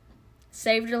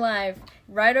saved her life.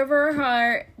 Right over her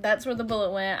heart, that's where the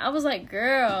bullet went. I was like,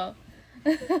 girl...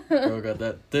 Girl got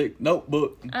that thick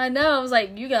notebook. I know. I was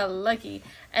like, you got lucky.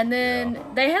 And then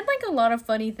they had like a lot of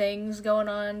funny things going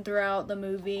on throughout the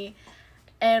movie.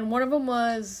 And one of them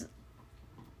was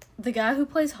the guy who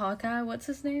plays Hawkeye. What's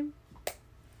his name?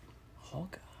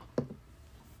 Hawkeye.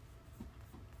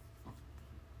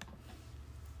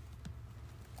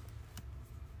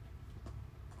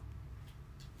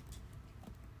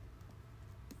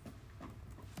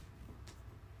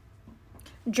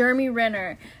 Jeremy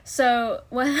Renner. So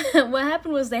what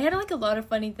happened was they had like a lot of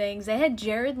funny things. They had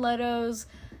Jared Leto's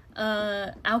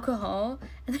alcohol,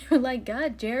 and they were like,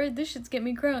 God, Jared, this shit's get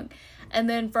me crunk. And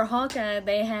then for Hawkeye,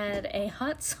 they had a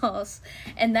hot sauce,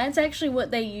 and that's actually what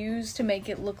they used to make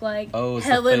it look like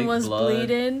Helen was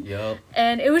bleeding. Yep.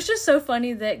 And it was just so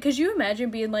funny that, could you imagine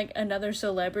being like another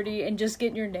celebrity and just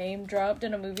getting your name dropped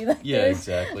in a movie like this? Yeah,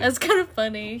 exactly. That's kind of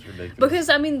funny. It's ridiculous. Because,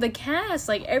 I mean, the cast,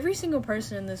 like every single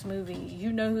person in this movie,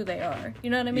 you know who they are. You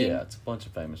know what I mean? Yeah, it's a bunch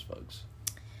of famous folks.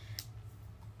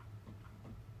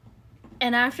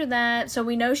 And after that, so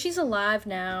we know she's alive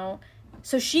now.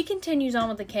 So she continues on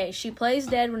with the case. She plays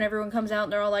dead when everyone comes out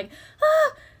and they're all like,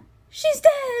 ah, she's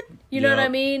dead. You know what I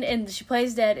mean? And she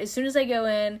plays dead. As soon as they go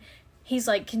in, he's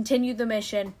like, continue the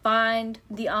mission. Find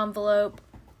the envelope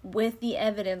with the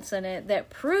evidence in it that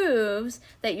proves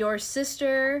that your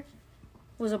sister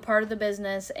was a part of the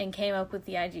business and came up with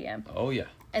the idea. Oh, yeah.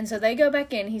 And so they go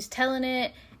back in. He's telling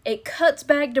it. It cuts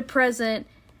back to present.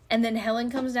 And then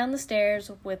Helen comes down the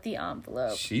stairs with the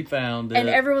envelope. She found it. And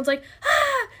everyone's like,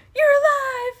 ah, you're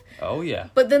alive. Oh, yeah.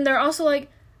 But then they're also like,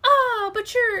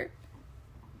 but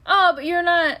you're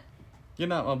not. You're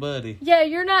not my buddy. Yeah,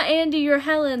 you're not Andy, you're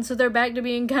Helen. So they're back to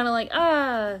being kind of like,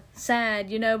 sad,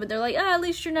 you know. But they're like, at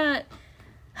least you're not.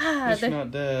 At least you're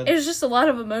not dead. It was just a lot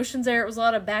of emotions there. It was a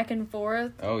lot of back and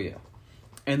forth. Oh, yeah.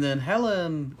 And then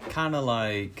Helen kind of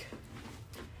like,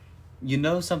 you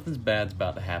know something's bad's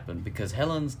about to happen because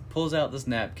Helen pulls out this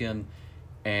napkin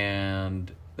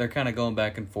and they're kind of going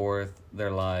back and forth. They're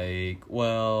like,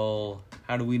 well,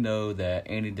 how do we know that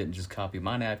Andy didn't just copy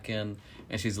my napkin?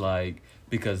 And she's like,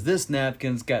 because this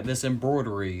napkin's got this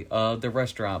embroidery of the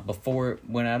restaurant before it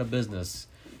went out of business.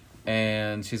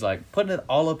 And she's like putting it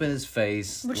all up in his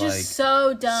face. Which like, is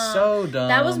so dumb. So dumb.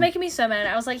 That was making me so mad.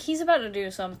 I was like, he's about to do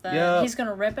something. Yep. He's going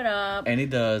to rip it up. And he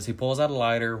does. He pulls out a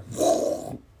lighter.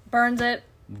 Burns it.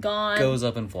 Gone. Goes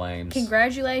up in flames.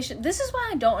 Congratulations. This is why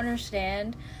I don't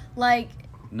understand. Like,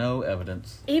 no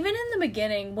evidence. even in the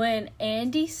beginning, when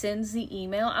Andy sends the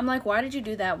email, I'm like, why did you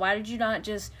do that? Why did you not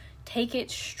just take it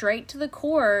straight to the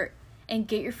court and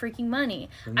get your freaking money?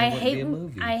 I hate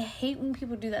when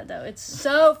people do that, though. It's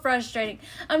so frustrating.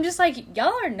 I'm just like,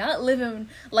 y'all are not living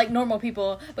like normal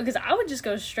people, because I would just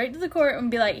go straight to the court and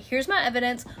be like, here's my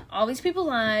evidence. All these people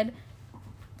lied.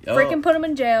 Freaking put them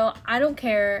in jail. I don't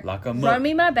care. Lock 'em Run up.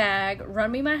 me my bag.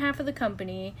 Run me my half of the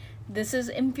company. This is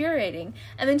infuriating.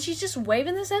 And then she's just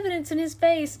waving this evidence in his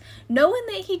face, knowing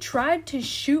that he tried to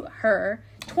shoot her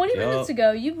 20 minutes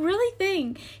ago. You really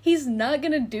think he's not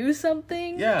gonna do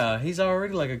something? Yeah, he's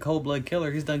already like a cold-blooded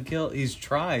killer. He's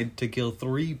tried to kill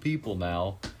 3 people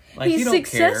now. Like, He's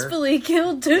successfully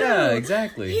killed 2. Yeah,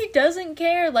 exactly. He doesn't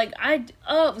care. Like,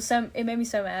 it made me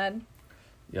so mad.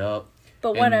 Yup.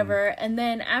 But whatever. And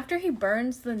then after he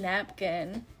burns the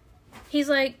napkin, he's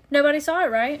like, nobody saw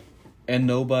it, right? And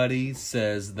nobody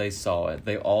says they saw it.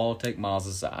 They all take Miles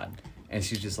aside. And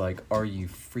she's just like, are you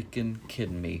freaking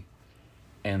kidding me?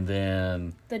 And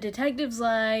then the detective's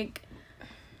like,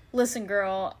 listen,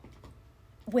 girl,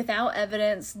 without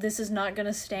evidence, this is not going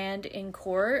to stand in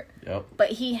court. Yep. But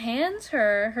he hands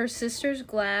her sister's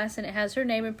glass, and it has her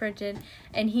name imprinted.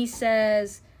 And he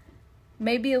says,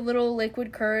 maybe a little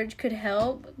liquid courage could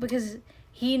help, because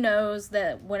he knows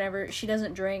that whenever she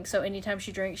doesn't drink, so anytime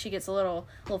she drinks, she gets a little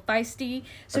feisty.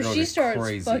 So she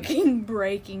starts fucking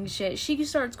breaking shit. She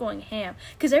starts going ham.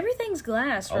 Because everything's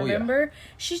glass, remember?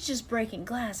 She's just breaking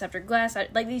glass after glass.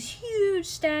 Like these huge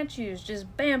statues,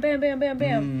 just bam, bam, bam, bam,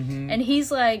 bam. Mm-hmm. And he's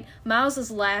like, Miles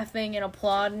is laughing and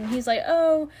applauding. He's like,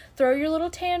 oh, throw your little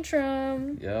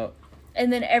tantrum. Yep.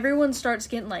 And then everyone starts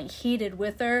getting, like, heated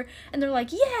with her. And they're like,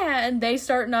 yeah. And they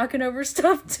start knocking over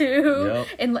stuff, too. Yep.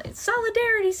 And, like,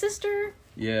 solidarity, sister.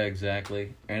 Yeah,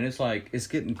 exactly. And it's, like, it's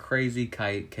getting crazy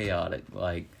chaotic.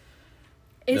 Like,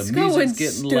 it's the music's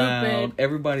getting stupid. loud.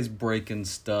 Everybody's breaking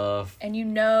stuff. And you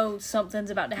know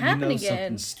something's about to happen again.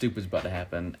 Something stupid's about to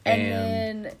happen. And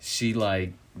then she,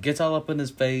 like, gets all up in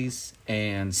his face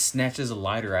and snatches a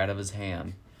lighter out of his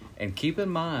hand. And keep in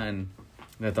mind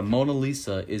that the Mona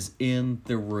Lisa is in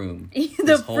the room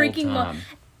this whole time.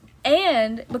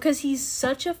 And because he's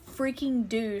such a freaking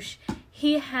douche,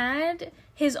 he had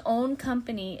his own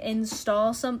company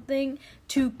install something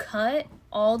to cut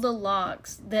all the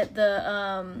locks that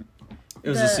it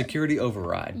was a security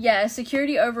override. Yeah, a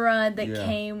security override that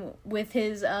came with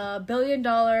his $1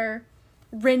 billion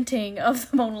renting of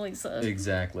the Mona Lisa.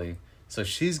 Exactly. So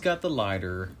she's got the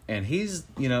lighter, and he's,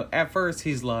 at first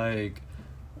he's like,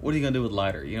 what are you going to do with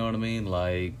lighter? You know what I mean?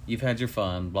 Like, you've had your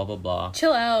fun, blah, blah, blah.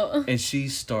 Chill out. And she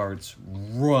starts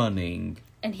running.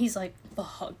 And he's like,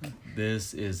 fuck.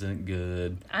 This isn't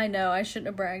good. I know, I shouldn't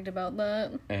have bragged about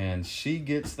that. And she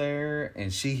gets there,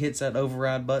 and she hits that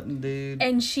override button, dude.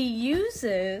 And she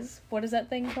uses, what is that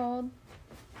thing called?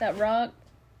 That rock?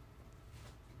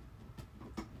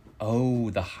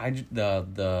 Oh,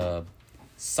 the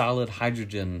solid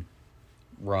hydrogen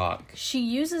rock. She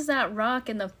uses that rock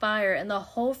in the fire, and the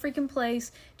whole freaking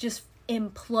place just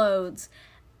implodes.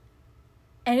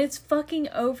 And it's fucking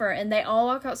over, and they all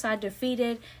walk outside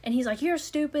defeated, and he's like, you're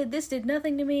stupid, this did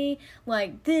nothing to me,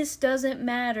 like, this doesn't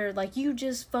matter, like, you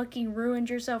just fucking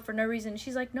ruined yourself for no reason.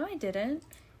 She's like, no, I didn't,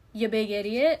 you big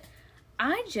idiot.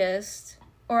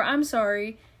 I'm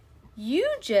sorry, You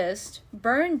just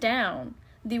burned down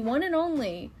the one and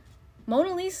only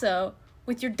Mona Lisa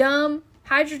with your dumb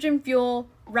hydrogen fuel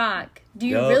rock. Do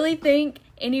you really think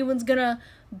anyone's gonna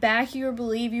back you or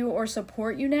believe you or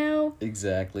support you now?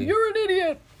 Exactly. You're an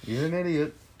idiot. You're an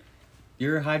idiot.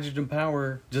 Your hydrogen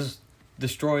power just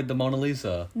destroyed the Mona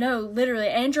Lisa. No, literally.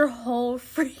 And your whole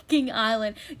freaking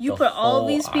island. You put all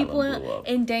these people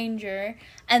in danger.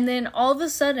 And then all of a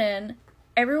sudden,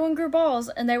 everyone grew balls.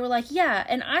 And they were like, yeah.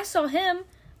 And I saw him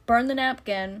burn the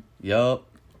napkin. Yup.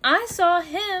 I saw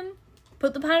him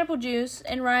put the pineapple juice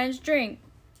in Ryan's drink.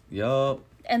 Yup.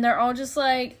 And they're all just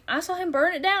like, I saw him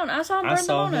burn it down. I saw him burn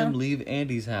the Mona. I saw him leave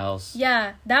Andy's house.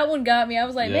 Yeah, that one got me. I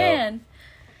was like, man.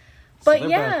 But so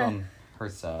they're back on her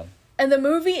side. And the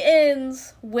movie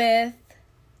ends with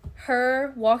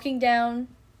her walking down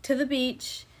to the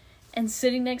beach and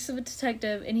sitting next to the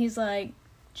detective. And he's like,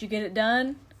 did you get it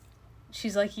done?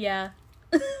 She's like, yeah.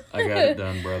 I got it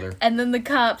done, brother. And then the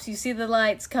cops, you see the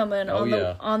lights coming on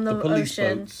the police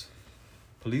ocean. Boats.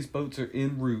 Police boats are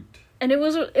en route. And it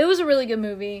was a really good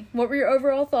movie. What were your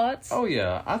overall thoughts? Oh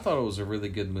yeah, I thought it was a really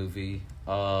good movie.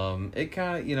 It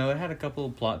kind of, it had a couple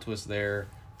of plot twists there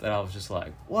that I was just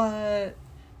like, what?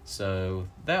 So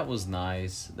that was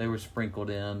nice. They were sprinkled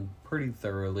in pretty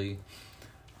thoroughly.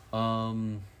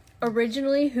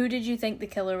 Originally, who did you think the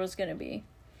killer was going to be?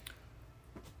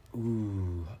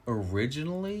 Ooh,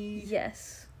 originally?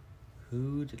 Yes.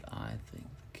 Who did I think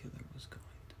the killer was going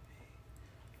to be?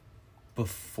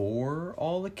 Before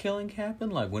all the killing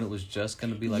happened? Like when it was just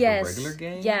going to be like a regular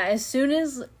game? Yeah, as soon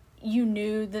as you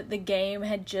knew that the game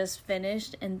had just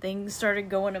finished and things started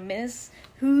going amiss,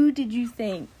 who did you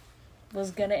think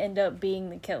was going to end up being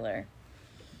the killer?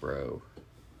 Bro,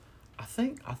 I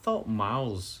thought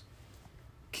Miles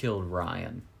killed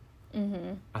Ryan.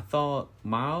 Mm-hmm. I thought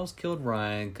Miles killed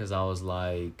Ryan because I was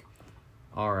like,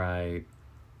 all right,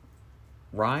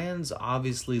 Ryan's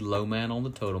obviously low man on the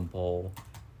totem pole,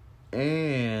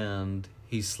 and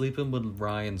he's sleeping with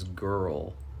Ryan's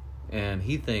girl, and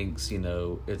he thinks,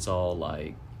 it's all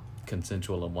like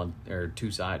consensual and one or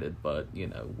two-sided, but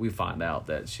we find out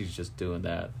that she's just doing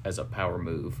that as a power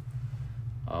move.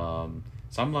 So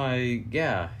I'm like,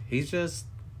 yeah, he's just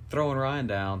throwing Ryan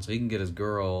down so he can get his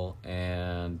girl,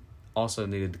 and also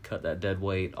needed to cut that dead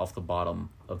weight off the bottom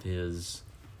of his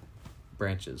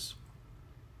branches.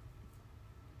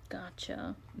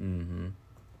 Gotcha. Mm-hmm.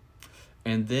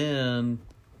 And then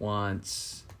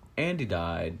once Andy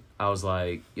died, I was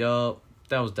like, yup,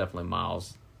 that was definitely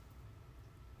Miles.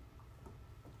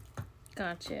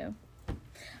 Gotcha.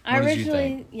 What did you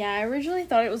think? I originally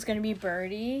thought it was going to be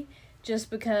Birdie, just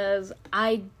because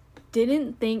I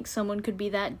didn't think someone could be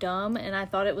that dumb, and I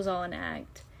thought it was all an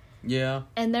act. Yeah.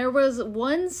 And there was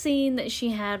one scene that she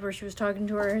had where she was talking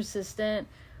to her assistant,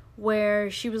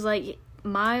 where she was like,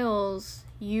 Miles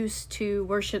used to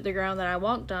worship the ground that I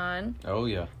walked on. Oh,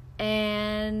 yeah.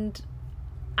 And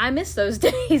I miss those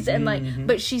days. And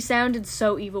but she sounded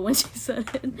so evil when she said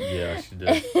it. Yeah, she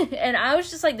did. And I was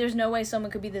just like, there's no way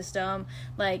someone could be this dumb.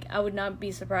 Like, I would not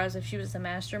be surprised if she was the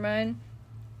mastermind.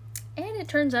 And it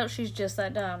turns out she's just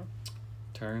that dumb.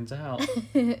 Turns out.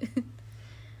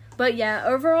 But yeah,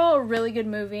 overall, a really good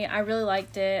movie. I really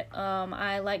liked it.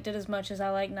 I liked it as much as I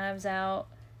like Knives Out.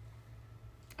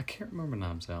 I can't remember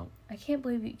Knives Out. I can't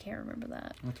believe you can't remember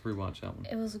that. I have to rewatch that one.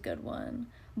 It was a good one.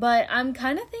 But I'm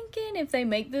kind of thinking if they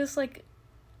make this like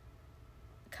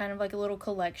kind of like a little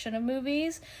collection of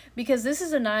movies, because this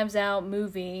is a Knives Out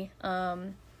movie.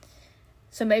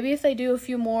 So maybe if they do a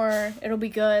few more, it'll be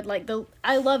good.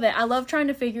 I love it. I love trying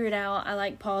to figure it out. I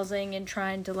like pausing and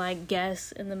trying to like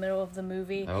guess in the middle of the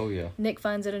movie. Oh yeah. Nick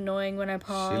finds it annoying when I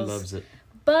pause. She loves it.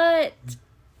 But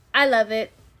I love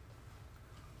it.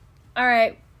 All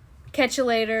right. Catch you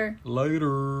later.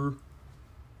 Later.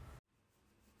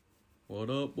 What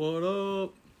up, what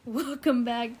up? Welcome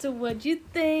back to What'd You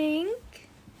Think?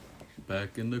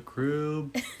 Back in the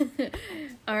crib.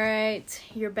 Alright,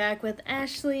 you're back with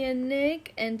Ashley and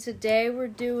Nick, and today we're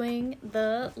doing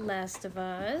The Last of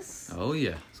Us. Oh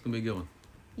yeah, it's gonna be a good one.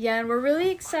 Yeah, and we're really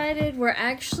excited. We're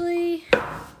actually...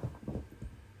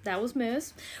 That was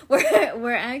Miss.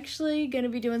 We're actually gonna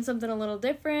be doing something a little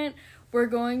different. We're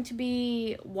going to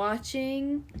be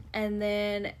watching, and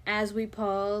then as we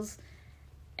pause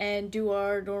and do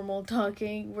our normal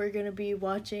talking, we're going to be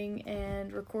watching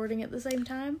and recording at the same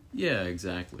time. Yeah,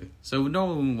 exactly. So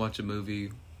normally when we watch a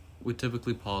movie, we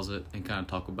typically pause it and kind of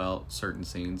talk about certain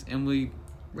scenes, and we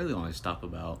really only stop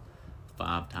about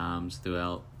 5 times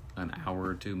throughout an hour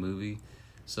or two movie.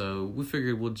 So we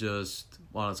figured we'll just,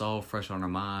 while it's all fresh on our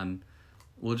mind,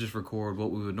 we'll just record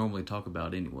what we would normally talk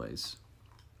about anyways.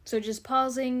 So just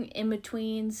pausing in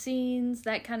between scenes,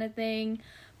 that kind of thing.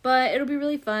 But it'll be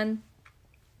really fun.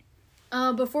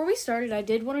 Before we started, I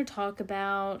did want to talk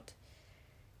about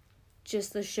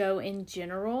just the show in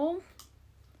general.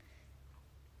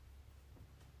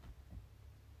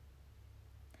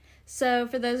 So,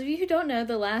 for those of you who don't know,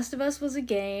 The Last of Us was a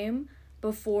game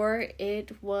before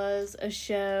it was a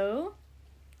show.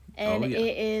 And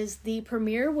the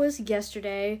premiere was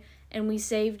yesterday, and we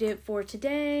saved it for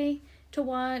today to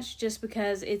watch just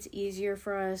because it's easier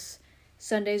for us.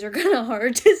 Sundays are kind of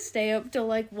hard to stay up till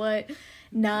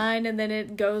 9, and then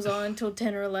it goes on till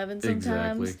 10 or 11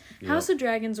 sometimes. Exactly. Yep. House of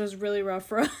Dragons was really rough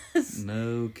for us.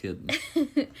 No kidding.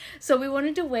 So we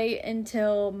wanted to wait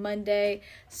until Monday.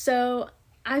 So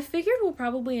I figured we'll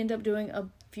probably end up doing a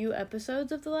few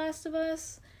episodes of The Last of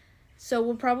Us. So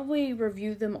we'll probably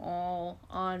review them all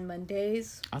on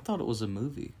Mondays. I thought it was a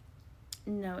movie.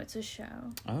 No, it's a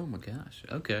show. Oh my gosh.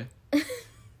 Okay.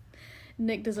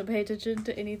 Nick doesn't pay attention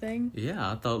to anything.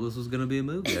 Yeah, I thought this was going to be a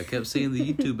movie. I kept seeing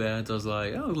the YouTube ads. I was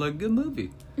like, oh, like a good movie.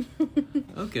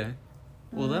 Okay.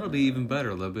 Well, that'll be even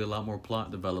better. There'll be a lot more plot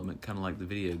development, kind of like the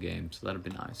video game. So that'll be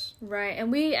nice. Right.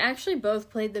 And we actually both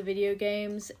played the video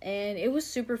games, and it was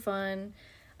super fun.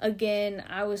 Again,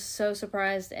 I was so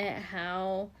surprised at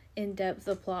how in-depth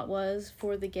the plot was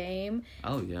for the game.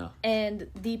 Oh, yeah. And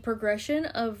the progression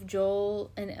of Joel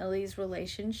and Ellie's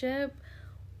relationship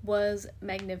was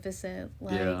magnificent.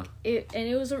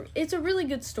 It's a really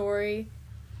good story.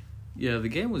 Yeah, the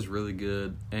game was really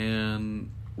good, and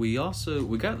we got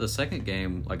the second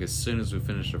game as soon as we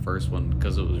finished the first one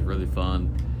because it was really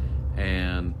fun,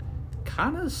 and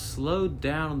kind of slowed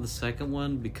down on the second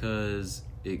one because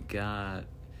you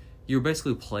were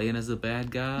basically playing as a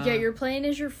bad guy. Yeah, you're playing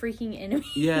as your freaking enemy.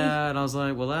 Yeah, and I was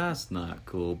like, well, that's not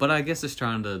cool. But I guess it's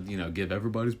trying to, give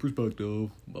everybody's perspective,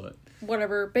 but...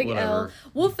 Whatever. Big L.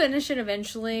 We'll finish it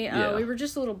eventually. Yeah. We were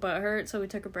just a little butthurt, so we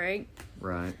took a break.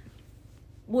 Right.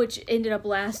 Which ended up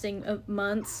lasting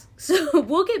months. So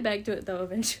we'll get back to it, though,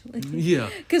 eventually. Yeah.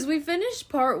 Because we finished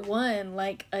part 1,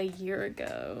 a year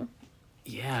ago.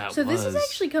 Yeah, So this is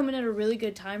actually coming at a really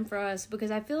good time for us,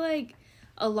 because I feel like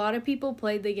a lot of people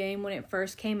played the game when it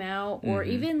first came out, or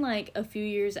even, a few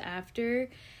years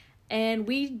after. And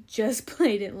we just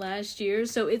played it last year,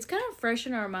 so it's kind of fresh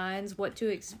in our minds what to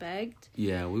expect.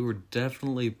 Yeah, we were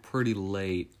definitely pretty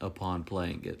late upon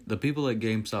playing it. The people at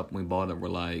GameStop when we bought it were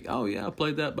like, oh yeah, I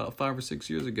played that about 5 or 6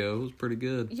 years ago. It was pretty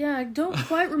good. Yeah, I don't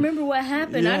quite remember what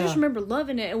happened. Yeah. I just remember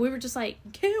loving it, and we were just like,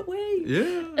 can't wait.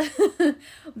 Yeah.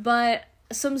 But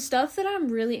some stuff that I'm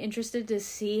really interested to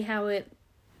see how it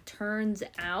turns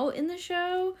out in the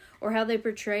show, or how they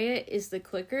portray it, is the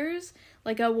clickers.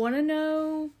 I want to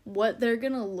know what they're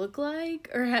gonna look like,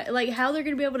 or how they're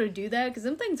gonna be able to do that, because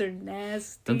them things are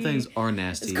nasty. Them things are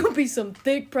nasty. It's gonna be some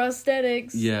thick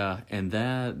prosthetics. Yeah, and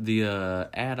the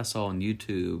ad I saw on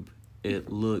YouTube,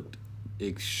 it looked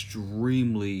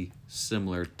extremely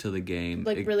similar to the game.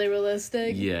 Really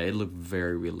realistic? Yeah, it looked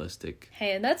very realistic.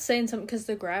 Hey, and that's saying something, because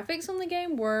the graphics on the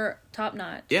game were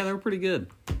top-notch. Yeah, they were pretty good.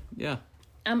 Yeah.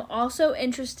 I'm also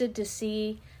interested to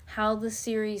see how the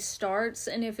series starts,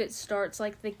 and if it starts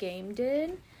like the game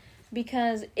did.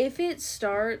 Because if it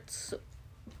starts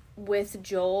with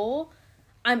Joel,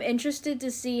 I'm interested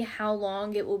to see how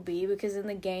long it will be, because in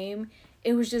the game,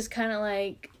 it was just kind of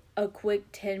a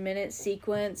quick 10-minute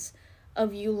sequence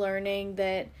of you learning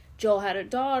that Joel had a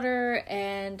daughter,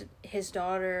 and his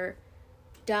daughter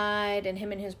died, and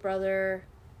him and his brother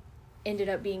ended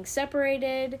up being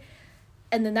separated,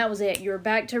 and then that was it. You were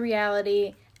back to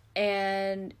reality,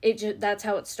 and that's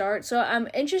how it starts. So I'm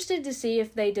interested to see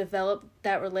if they develop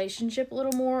that relationship a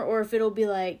little more, or if it'll be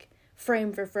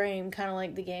frame for frame, kind of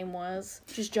like the game was,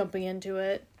 just jumping into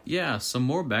it. Yeah, some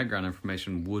more background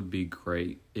information would be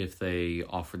great if they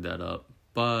offered that up,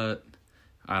 but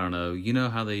I don't know. You know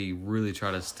how they really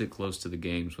try to stick close to the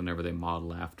games whenever they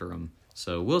model after them,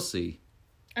 so we'll see.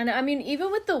 And I mean,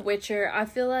 even with The Witcher, I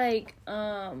feel like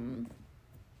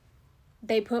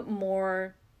they put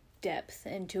more depth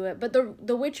into it, but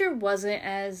the Witcher wasn't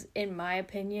as, in my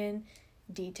opinion,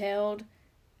 detailed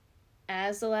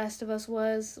as The Last of Us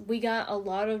was. We got a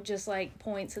lot of just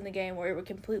points in the game where it would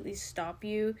completely stop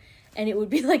you, and it would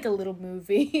be like a little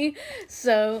movie.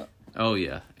 So oh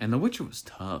yeah, and The Witcher was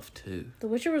tough too. The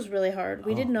Witcher was really hard.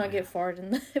 We did not get far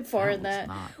in that.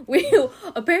 Not. We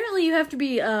apparently you have to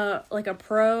be a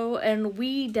pro, and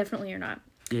we definitely are not.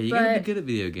 Yeah, you gotta be good at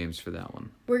video games for that one.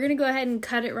 We're gonna go ahead and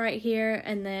cut it right here,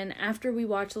 and then after we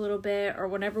watch a little bit, or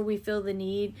whenever we feel the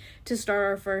need to start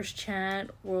our first chat,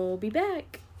 we'll be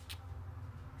back.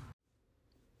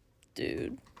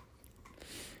 Dude.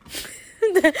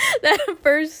 that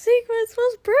first sequence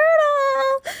was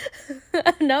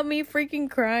brutal. Not me freaking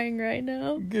crying right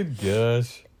now. Good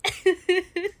gosh.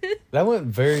 That went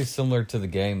very similar to the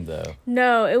game, though.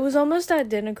 No, it was almost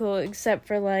identical except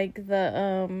for like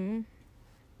the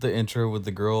intro with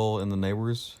the girl and the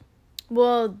neighbors.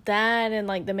 Well, that and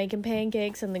like the making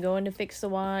pancakes and the going to fix the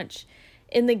watch.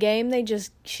 In the game,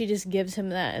 she just gives him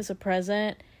that as a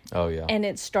present. Oh, yeah. And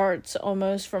it starts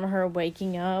almost from her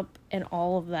waking up, and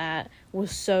all of that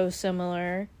was so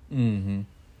similar. Mm-hmm.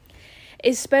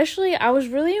 Especially, I was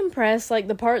really impressed, like,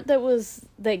 the part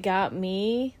that got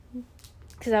me,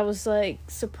 because I was, like,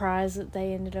 surprised that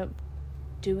they ended up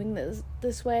doing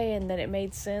this way, and that it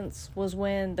made sense, was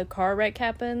when the car wreck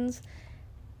happens,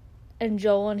 and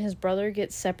Joel and his brother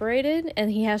get separated,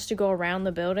 and he has to go around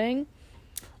the building.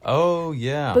 Oh,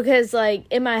 yeah. Because, like,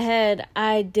 in my head,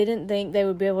 I didn't think they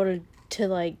would be able to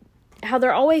like, how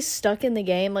they're always stuck in the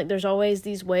game. Like, there's always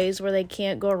these ways where they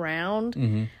can't go around.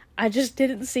 Mm-hmm. I just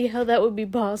didn't see how that would be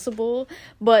possible.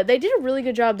 But they did a really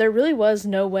good job. There really was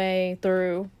no way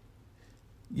through.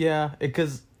 Yeah, it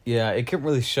couldn't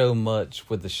really show much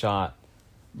with the shot.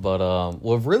 But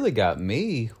what really got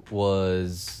me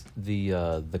was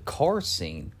the car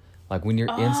scene. Like, when you're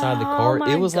inside the car,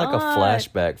 it was like a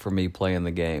flashback for me playing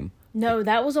the game. No,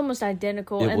 that was almost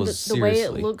identical. And the way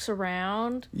it looks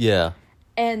around. Yeah.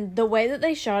 And the way that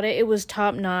they shot it, it was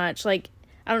top notch. Like,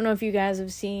 I don't know if you guys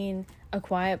have seen A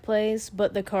Quiet Place,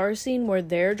 but the car scene where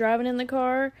they're driving in the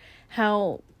car,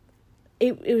 how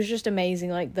it was just amazing.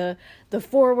 Like, the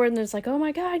forward, and it's like, oh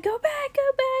my God, go back.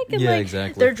 And yeah, like,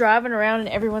 exactly. They're driving around and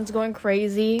everyone's going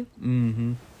crazy.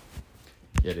 Mm-hmm.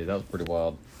 Yeah, dude, that was pretty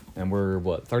wild. And we're,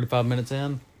 35 minutes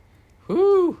in?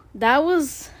 Woo! That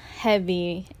was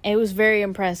heavy. It was very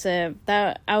impressive.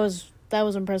 I was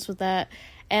impressed with that.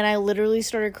 And I literally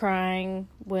started crying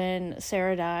when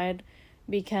Sarah died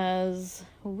because,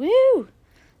 woo!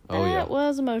 That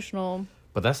was emotional.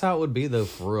 But that's how it would be, though,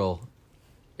 for real.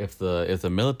 If the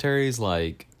military's,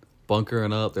 like,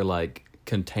 bunkering up, they're, like,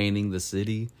 containing the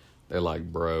city, they're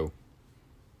like, bro,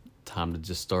 time to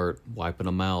just start wiping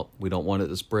them out. We don't want it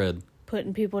to spread.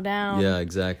 Putting people down. Yeah,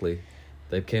 exactly.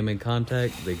 They came in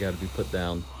contact, they got to be put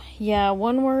down. Yeah,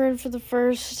 one word for the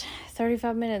first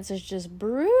 35 minutes is just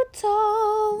brutal.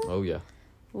 Oh, yeah.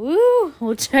 Woo!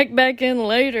 We'll check back in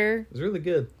later. It was really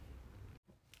good.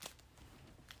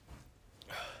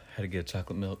 Had to get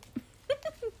chocolate milk.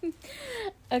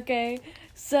 Okay,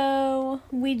 so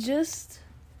we just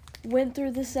went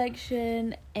through the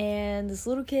section, and this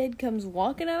little kid comes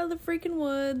walking out of the freaking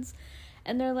woods,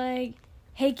 and they're like,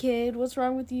 hey kid, what's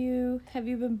wrong with you? Have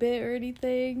you been bit or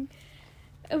anything?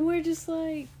 And we're just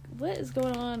like, what is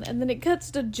going on? And then it cuts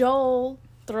to Joel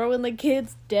throwing the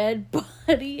kid's dead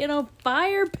body in a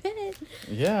fire pit.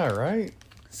 Yeah, right.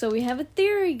 So we have a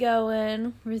theory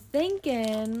going. We're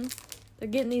thinking they're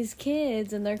getting these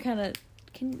kids, and they're kind of,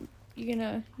 you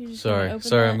just Sorry,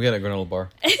 I'm getting a granola bar.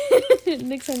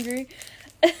 Nick's hungry.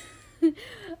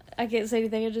 I can't say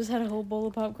anything. I just had a whole bowl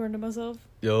of popcorn to myself.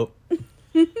 Yup.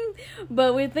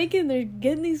 But we're thinking they're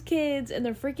getting these kids, and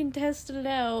they're freaking testing it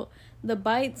out, the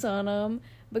bites on them,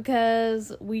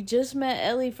 because we just met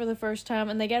Ellie for the first time,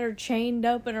 and they got her chained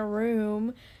up in a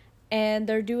room, and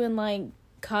they're doing, like,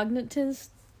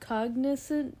 cognizant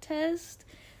test.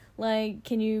 Like,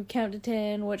 can you count to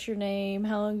 10? What's your name?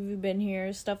 How long have you been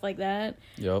here? Stuff like that.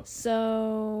 Yup.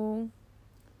 So,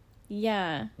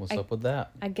 yeah. What's up with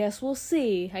that? I guess we'll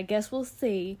see.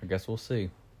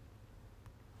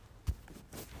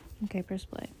 Okay, press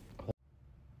play.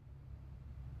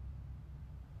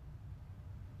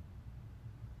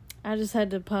 I just had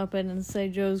to pop in and say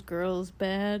Joe's girl is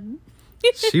bad.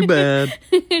 She bad.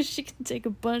 She can take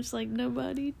a punch like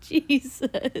nobody.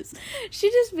 Jesus. She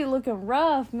just be looking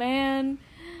rough, man.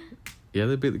 Yeah,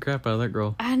 they beat the crap out of that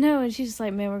girl. I know, and she's just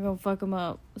like, man, we're gonna fuck them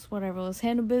up. It's whatever. Let's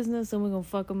handle business, and we're gonna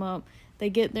fuck them up.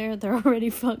 They get there, they're already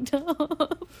fucked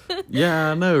up.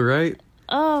 Yeah, I know, right?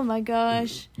 Oh, my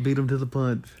gosh. Beat them to the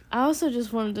punch. I also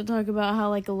just wanted to talk about how,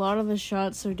 like, a lot of the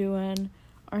shots they're doing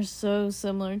are so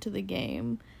similar to the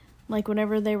game. Like,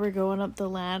 whenever they were going up the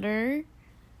ladder,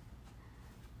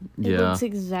 it looks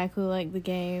exactly like the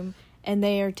game. And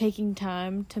they are taking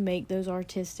time to make those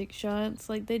artistic shots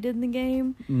like they did in the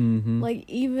game. Mm-hmm. Like,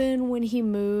 even when he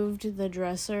moved the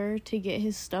dresser to get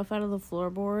his stuff out of the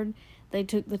floorboard, they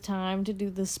took the time to do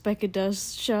the speck of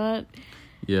dust shot.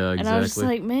 Yeah, exactly. And I was just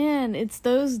like, man, it's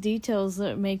those details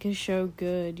that make a show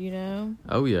good, you know?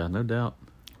 Oh, yeah, no doubt.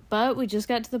 But we just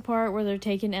got to the part where they're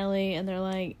taking Ellie, and they're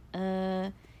like,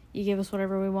 you give us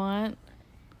whatever we want,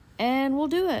 and we'll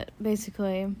do it,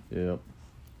 basically. Yep.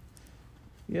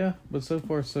 Yeah, but so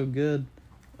far so good.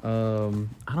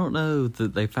 I don't know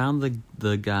that they found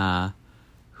the guy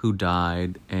who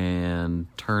died and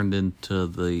turned into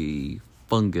the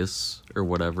fungus or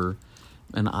whatever.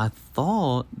 And I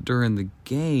thought during the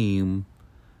game,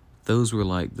 those were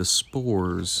like the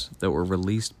spores that were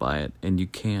released by it, and you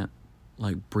can't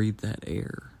like breathe that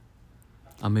air.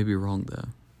 I may be wrong though.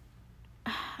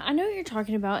 I know what you're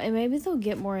talking about, and maybe they'll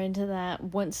get more into that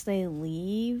once they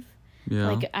leave.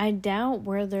 Yeah. Like, I doubt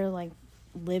where they're, like,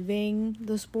 living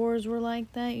the spores were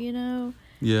like that, you know?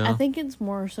 Yeah. I think it's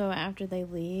more so after they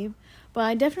leave. But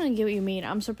I definitely get what you mean.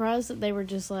 I'm surprised that they were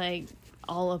just, like,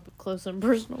 all up close and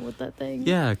personal with that thing.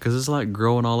 Yeah, because it's, like,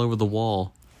 growing all over the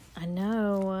wall. I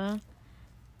know.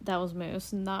 That was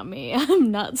Moose, not me. I'm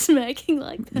not smacking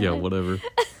like that. Yeah, whatever.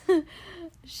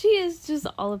 She is just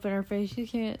all up in her face. She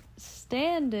can't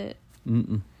stand it.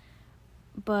 Mm-mm.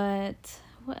 But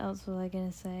what else was I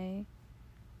gonna say?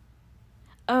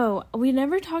 Oh, we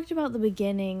never talked about the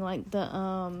beginning, like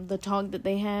the talk that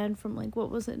they had from, like,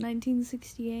 what was it,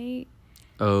 1968?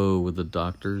 Oh, with the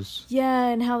doctors? Yeah,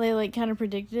 and how they, like, kind of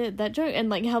predicted it. That joke, and,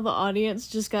 like, how the audience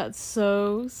just got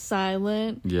so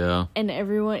silent. Yeah. And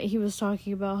he was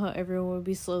talking about how everyone would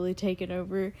be slowly taken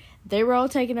over. They were all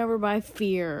taken over by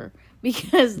fear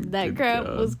because that Good crap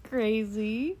God. was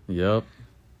crazy. Yep.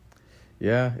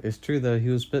 Yeah, it's true though. He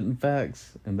was spitting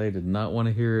facts, and they did not want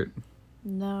to hear it.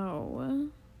 No.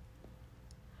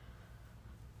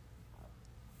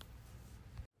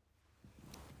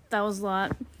 That was a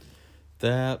lot.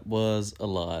 That was a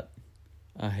lot.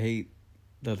 I hate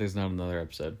that there's not another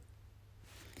episode.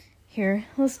 Here,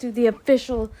 let's do the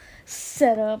official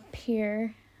setup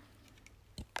here.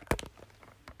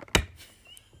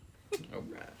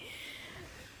 Alright.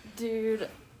 Dude,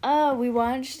 we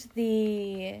watched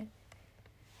the,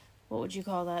 what would you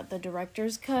call that? The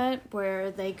director's cut,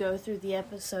 where they go through the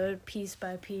episode piece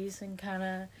by piece and kind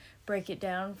of break it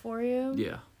down for you.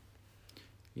 Yeah.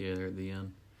 Yeah, they're at the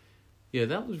end. Yeah,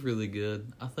 that was really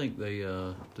good. I think they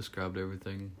described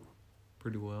everything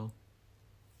pretty well.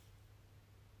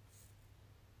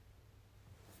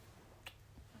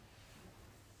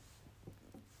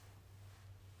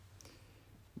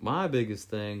 My biggest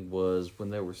thing was when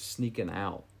they were sneaking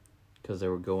out, because they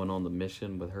were going on the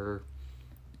mission with her,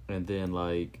 and then,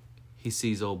 like, he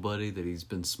sees old buddy that he's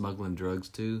been smuggling drugs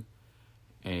to,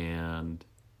 and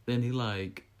then he,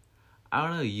 like, I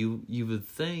don't know, you would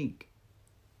think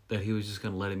that he was just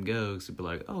going to let him go, because he'd be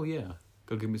like, oh yeah,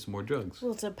 go give me some more drugs.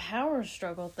 Well, it's a power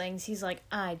struggle thing. He's like,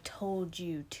 I told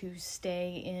you to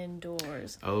stay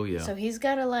indoors. Oh yeah. So he's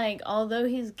got to, like, although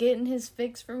he's getting his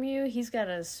fix from you, he's got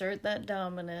to assert that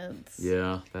dominance.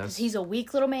 Yeah, Because he's a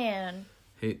weak little man.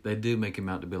 They do make him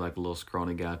out to be like a little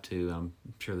scrawny guy too. I'm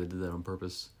sure they did that on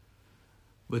purpose.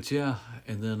 But yeah,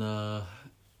 and then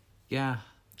yeah.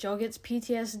 Joel gets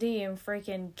PTSD and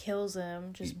freaking kills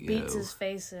him. Just beats his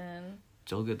face in.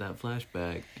 Joel get that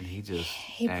flashback and he just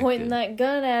pointing that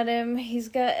gun at him. He's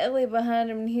got Ellie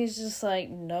behind him and he's just like,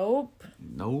 nope.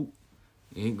 Nope.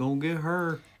 You ain't gonna get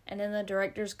her. And in the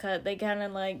director's cut, they kind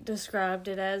of, like, described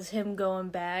it as him going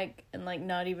back and, like,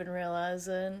 not even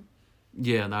realizing.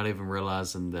 Yeah, not even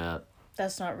realizing that.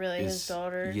 That's not really his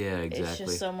daughter. Yeah, exactly. It's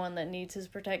just someone that needs his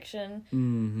protection.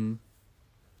 Mm-hmm.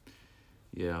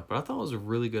 Yeah, but I thought it was a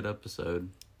really good episode.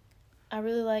 I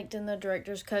really liked in the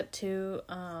director's cut, too,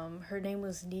 her name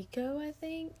was Nico, I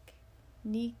think?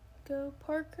 Nico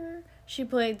Parker? She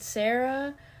played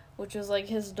Sarah, which was, like,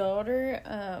 his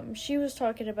daughter. She was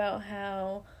talking about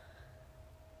how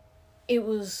it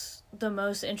was the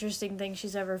most interesting thing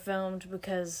she's ever filmed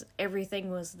because everything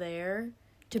was there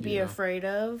to be afraid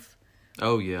of.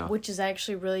 Oh, yeah. Which is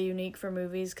actually really unique for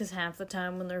movies because half the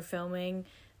time when they're filming,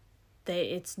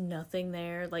 it's nothing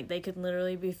there. Like, they could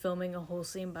literally be filming a whole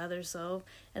scene by themselves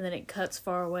and then it cuts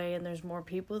far away and there's more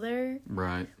people there.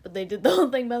 Right. But they did the whole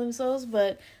thing by themselves.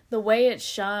 But the way it's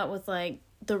shot with, like,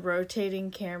 the rotating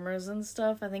cameras and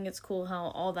stuff, I think it's cool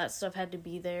how all that stuff had to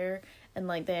be there and,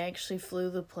 like, they actually flew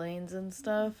the planes and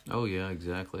stuff. Oh, yeah,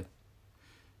 exactly.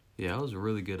 Yeah, it was a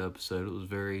really good episode. It was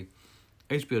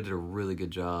HBO did a really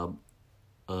good job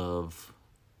of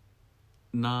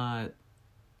not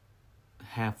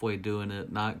halfway doing it,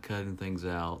 not cutting things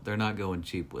out. They're not going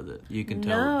cheap with it. You can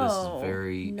tell this is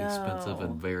very expensive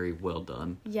and very well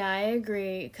done. Yeah, I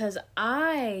agree. Because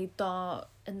I thought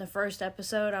in the first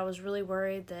episode, I was really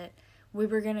worried that we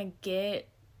were going to get,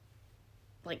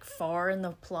 like, far in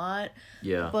the plot.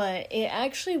 Yeah. But it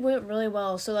actually went really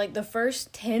well. So, like, the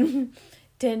first 10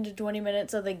 to 20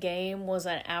 minutes of the game was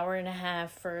an hour and a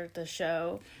half for the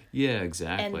show. Yeah,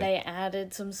 exactly. And they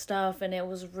added some stuff, and it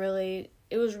was really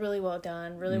well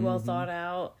done, really well thought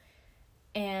out.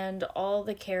 And all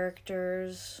the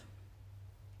characters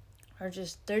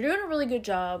they're doing a really good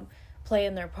job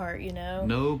playing their part, you know?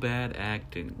 No bad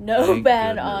acting. No Thank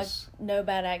bad goodness. no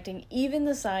bad acting. Even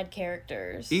the side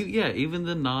characters. Even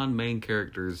the non-main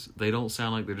characters, they don't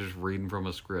sound like they're just reading from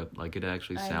a script. Like, it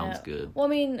actually sounds good. Well, I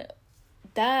mean,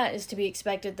 that is to be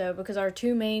expected, though, because our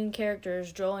two main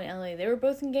characters, Joel and Ellie, they were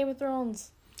both in Game of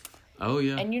Thrones. Oh,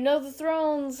 yeah. And you know the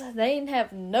Thrones, they ain't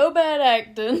have no bad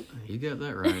acting. You got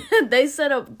that right. They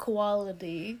set up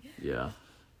quality. Yeah.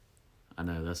 I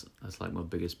know, that's like my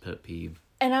biggest pet peeve.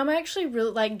 And I'm actually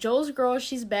really, like, Joel's a girl,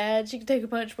 she's bad, she can take a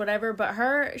punch, whatever,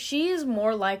 but she is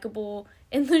more likable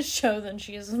in the show than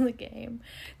she is in the game.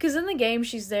 Because in the game,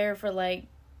 she's there for, like,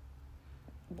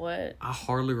 what? I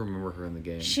hardly remember her in the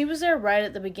game. She was there right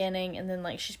at the beginning, and then,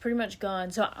 like, she's pretty much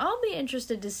gone. So I'll be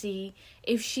interested to see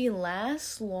if she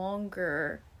lasts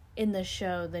longer in the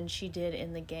show than she did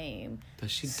in the game. Does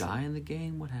she die in the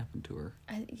game? What happened to her?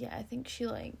 I think she,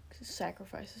 like,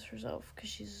 sacrifices herself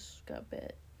because she's got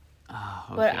bit. Oh,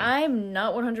 okay. But I'm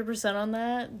not 100% on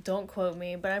that. Don't quote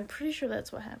me, but I'm pretty sure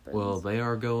that's what happens. Well, they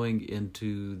are going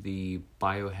into the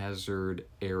biohazard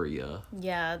area.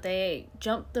 Yeah, they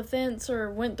jumped the fence or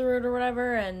went through it or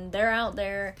whatever, and they're out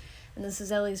there. And this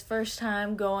is Ellie's first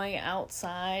time going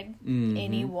outside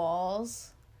any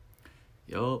walls.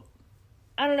 Yup.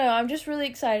 I don't know. I'm just really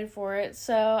excited for it.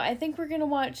 So I think we're going to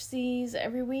watch these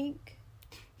every week.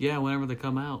 Yeah, whenever they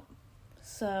come out.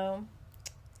 So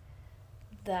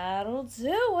that'll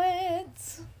do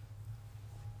it.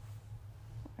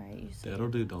 Alright, you say That'll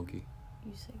do, donkey.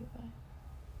 You say goodbye.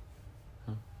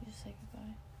 Huh? You say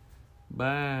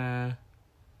goodbye. Bye.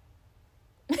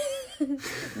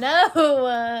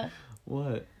 No!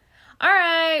 What?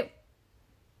 Alright.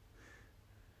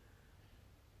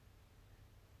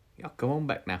 Y'all come on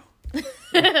back now.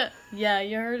 Yeah,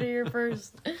 you heard it here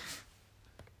first.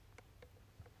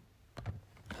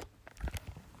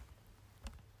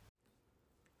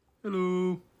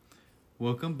 Hello.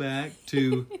 Welcome back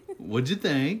to What'd You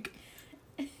Think?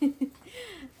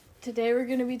 Today we're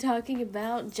going to be talking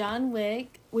about John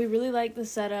Wick. We really like the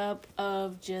setup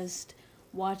of just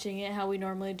watching it how we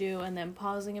normally do and then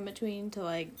pausing in between to,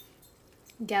 like,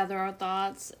 gather our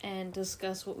thoughts and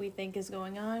discuss what we think is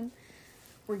going on.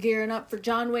 We're gearing up for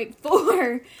John Wick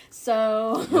 4,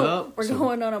 so we're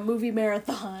going on a movie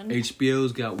marathon.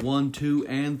 HBO's got 1, 2,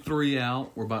 and 3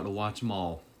 out. We're about to watch them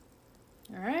all.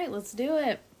 Alright, let's do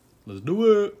it. Let's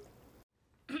do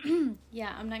it.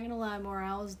 Yeah, I'm not going to lie,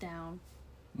 morale is down.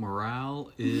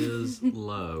 Morale is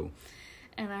low.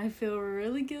 And I feel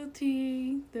really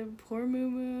guilty that poor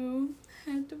Moo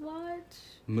had to watch.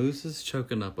 Moose is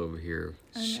choking up over here.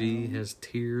 I know. She has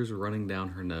tears running down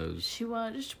her nose. She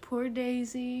watched poor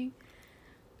Daisy.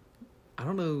 I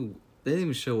don't know. They didn't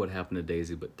even show what happened to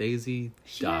Daisy, but Daisy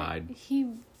died.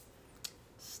 He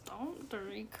stomped her.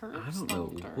 He I don't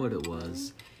know what it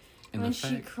was. And when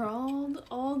she crawled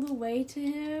all the way to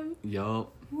him.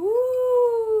 Yup.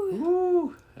 Woo!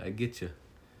 Woo! I get you.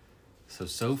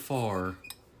 So far,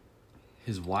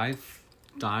 his wife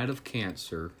died of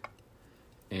cancer,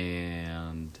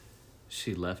 and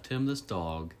she left him this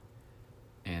dog,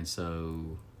 and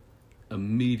so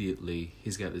immediately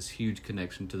he's got this huge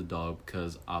connection to the dog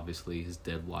because obviously his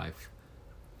dead wife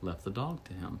left the dog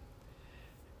to him.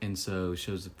 And so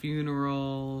shows the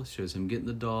funeral, shows him getting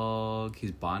the dog,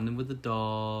 he's bonding with the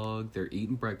dog, they're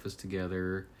eating breakfast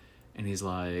together, and he's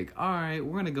like, all right,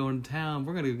 we're going to go into town,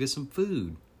 we're going to go get some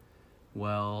food.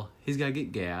 Well, he's got to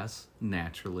get gas,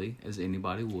 naturally, as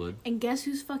anybody would. And guess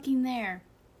who's fucking there?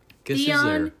 Guess who's Theon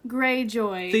there?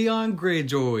 Greyjoy. Theon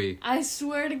Greyjoy. I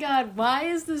swear to God, why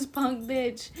is this punk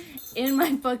bitch in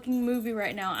my fucking movie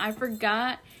right now? I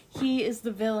forgot he is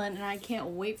the villain, and I can't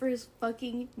wait for his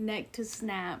fucking neck to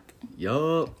snap.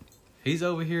 Yup. He's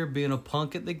over here being a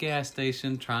punk at the gas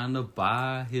station, trying to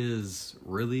buy his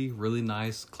really, really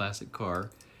nice classic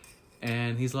car.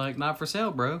 And he's like, not for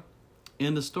sale, bro.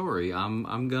 End of story.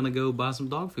 I'm gonna go buy some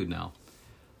dog food now.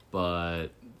 But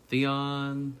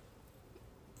Theon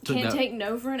Can't take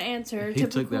no for an answer. He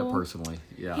took that personally.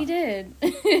 Yeah. He did.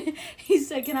 He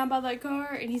said, can I buy that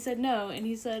car? And he said no. And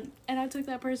he said, and I took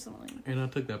that personally.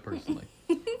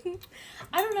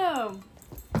 I don't know.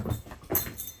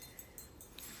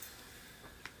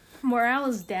 Morale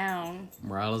is down.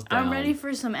 I'm ready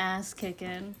for some ass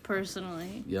kicking,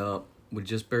 personally. Yup. We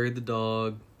just buried the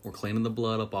dog. We're cleaning the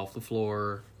blood up off the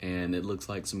floor. And it looks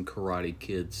like some Karate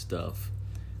Kid stuff.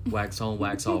 Wax on,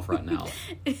 wax off right now.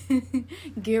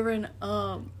 Gearing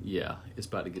up. Yeah, it's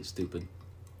about to get stupid.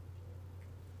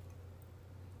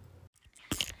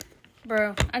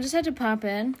 Bro, I just had to pop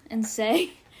in and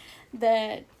say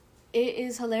that it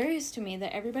is hilarious to me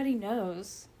that everybody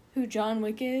knows who John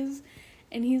Wick is.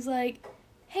 And he's like,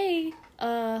 hey,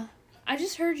 I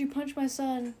just heard you punch my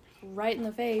son right in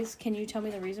the face. Can you tell me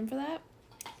the reason for that?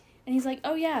 And he's like,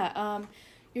 oh yeah,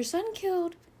 your son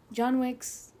killed John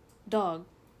Wick's dog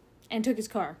and took his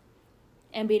car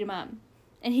and beat him up.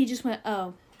 And he just went,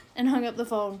 oh, and hung up the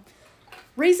phone.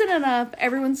 Reason enough,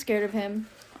 everyone's scared of him.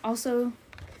 Also,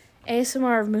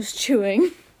 ASMR of Moose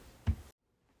chewing.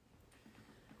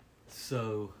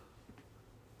 So,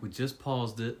 we just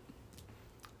paused it.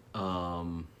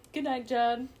 Good night,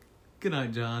 John. Good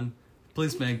night, John.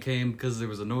 Policeman came because there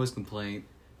was a noise complaint.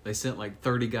 They sent like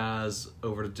 30 guys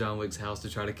over to John Wick's house to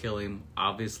try to kill him.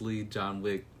 Obviously, John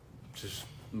Wick just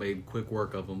made quick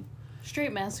work of him.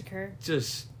 Straight massacre.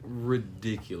 Just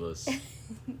ridiculous.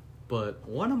 But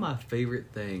one of my favorite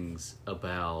things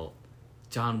about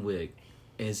John Wick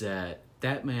is that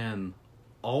man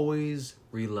always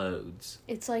reloads.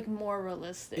 It's like more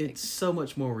realistic. It's so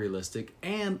much more realistic.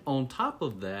 And on top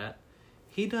of that,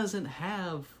 he doesn't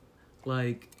have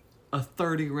like a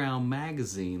 30-round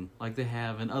magazine like they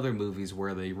have in other movies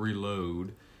where they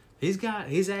reload. He's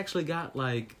actually got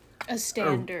like a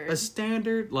standard. A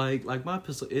standard like my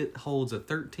pistol, it holds a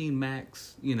 13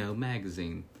 max,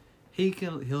 magazine.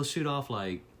 He'll shoot off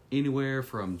like anywhere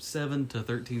from 7 to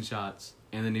 13 shots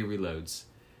and then he reloads.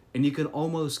 And you can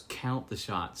almost count the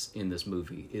shots in this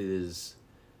movie.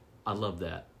 I love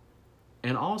that.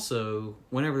 And also,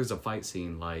 whenever there's a fight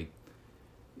scene, like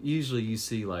usually you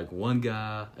see like one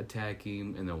guy attack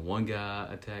him and then one guy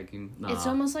attack him. Nah. It's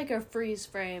almost like a freeze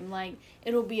frame. Like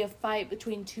it'll be a fight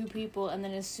between two people and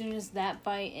then as soon as that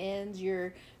fight ends,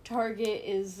 your target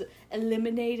is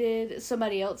eliminated,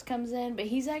 somebody else comes in, but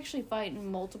he's actually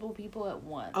fighting multiple people at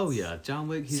once. Oh yeah, John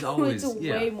Wick, he's so always... it's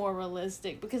way more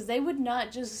realistic because they would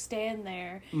not just stand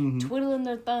there twiddling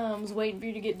their thumbs waiting for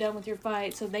you to get done with your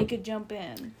fight so they could jump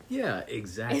in. Yeah,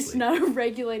 exactly. It's not a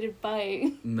regulated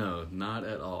fight. No, not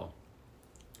at all.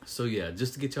 So yeah,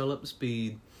 just to get y'all up to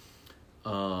speed,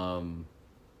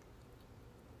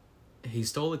 he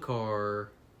stole a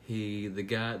car. The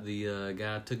guy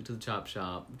took it to the chop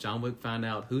shop. John Wick found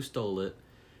out who stole it,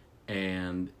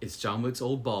 and it's John Wick's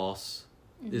old boss.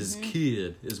 His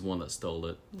kid is one that stole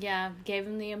it. Yeah, gave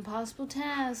him the impossible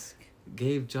task.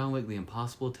 Gave John Wick the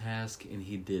impossible task, and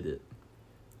he did it.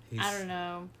 I don't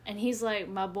know. And he's like,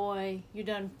 my boy, you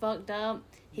done fucked up.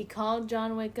 He called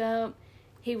John Wick up.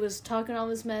 He was talking all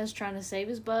this mess, trying to save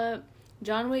his butt.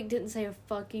 John Wick didn't say a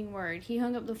fucking word. He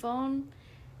hung up the phone.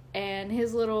 And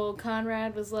his little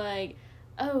Conrad was like,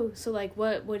 oh, so like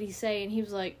what'd he say? And he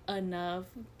was like, enough.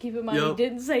 Keep in mind, He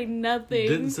didn't say nothing.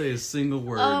 Didn't say a single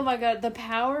word. Oh my god, the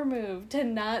power move to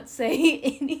not say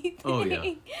anything. Oh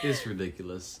yeah, it's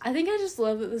ridiculous. I think I just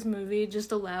love that this movie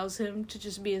just allows him to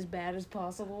just be as bad as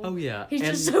possible. Oh yeah. He's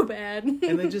just so bad.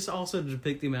 And they just also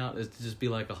depict him out as to just be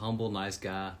like a humble, nice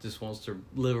guy. Just wants to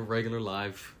live a regular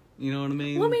life. You know what I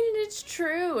mean? Well, I mean, it's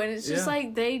true. And it's just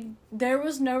like there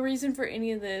was no reason for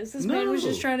any of this. This man was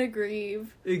just trying to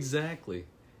grieve. Exactly.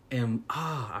 And,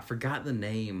 I forgot the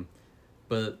name.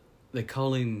 But they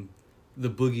call him the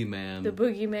Boogeyman. The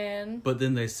Boogeyman. But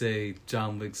then they say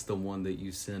John Wick's the one that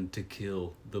you send to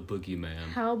kill the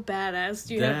Boogeyman. How badass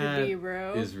do you have to be,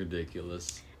 bro? That is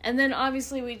ridiculous. And then,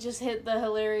 obviously, we just hit the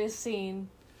hilarious scene.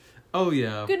 Oh,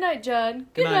 yeah. Good night, John.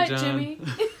 Good night, John. Jimmy.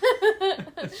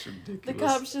 That's ridiculous. The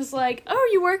cop's just like, oh,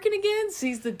 are you working again?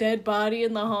 Sees the dead body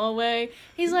in the hallway.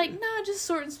 He's like, nah, just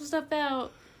sorting some stuff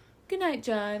out. Good night,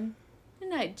 John. Good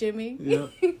night, Jimmy.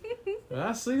 Yep.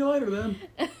 I'll see you later, then.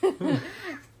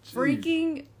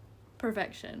 Freaking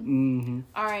perfection. Mm-hmm.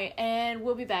 All right, and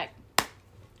we'll be back.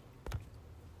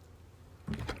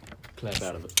 Clap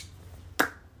out of it.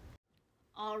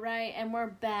 All right, and we're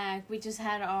back. We just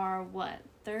had our,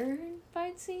 third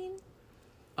fight scene?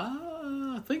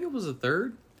 I think it was a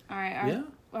third. All right,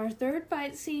 our third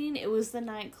fight scene, it was the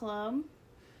nightclub.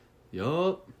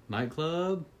 Yup,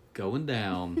 nightclub going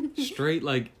down. Straight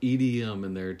like EDM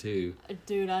in there too.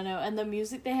 Dude, I know. And the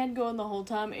music they had going the whole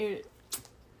time, it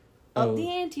upped the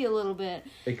ante a little bit.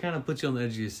 It kind of puts you on the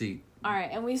edge of your seat. All right,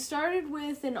 and we started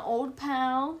with an old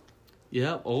pal.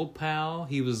 Yep, old pal.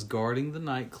 He was guarding the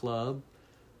nightclub.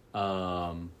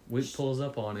 Wick pulls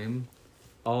up on him.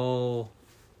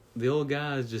 The old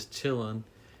guy is just chilling,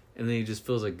 and then he just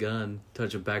feels a gun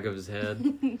touch the back of his head.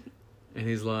 And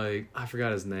he's like, I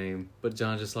forgot his name. But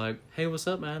John's just like, hey, what's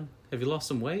up, man? Have you lost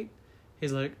some weight?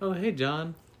 He's like, oh, hey,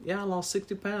 John. Yeah, I lost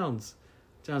 60 pounds.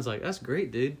 John's like, that's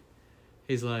great, dude.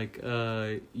 He's like,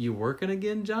 you working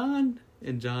again, John?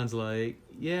 And John's like,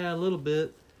 yeah, a little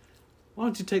bit. Why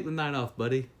don't you take the night off,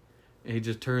 buddy? And he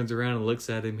just turns around and looks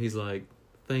at him. He's like,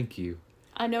 thank you.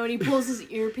 I know, and he pulls his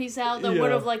earpiece out that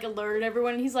would have, alerted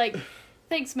everyone. And he's like,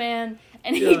 thanks, man.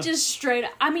 And he just straight,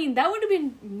 I mean, that would have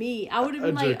been me. I would have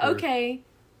been like, Joker. Okay,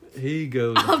 He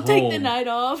goes I'll home. take the night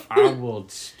off. I will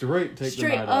straight take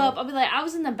Straight the night up. off. I'll be like, I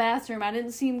was in the bathroom. I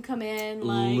didn't see him come in.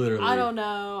 Like, Literally. I don't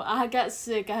know. I got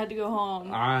sick. I had to go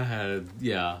home.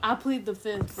 I plead the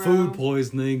fifth, bro. Food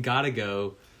poisoning, gotta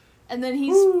go. And then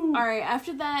he's, alright,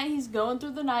 after that, he's going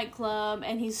through the nightclub,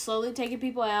 and he's slowly taking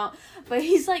people out. But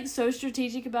he's, like, so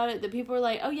strategic about it that people are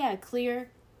like, oh, yeah, clear.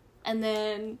 And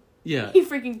then Yeah. he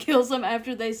freaking kills them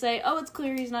after they say, oh, it's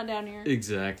clear, he's not down here.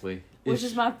 Exactly. Which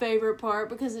is my favorite part,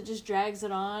 because it just drags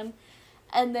it on.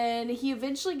 And then he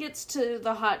eventually gets to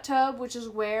the hot tub, which is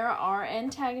where our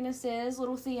antagonist is,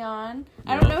 little Theon.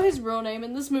 I don't know his real name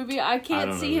in this movie. I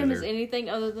can't see him as anything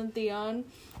other than Theon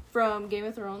from Game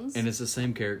of Thrones. And it's the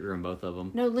same character in both of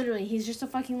them. No, literally, he's just a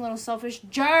fucking little selfish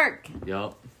jerk.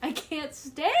 Yup. I can't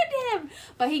stand him.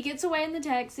 But he gets away in the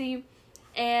taxi,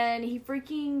 and he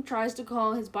freaking tries to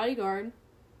call his bodyguard.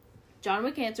 John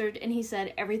Wick answered, and he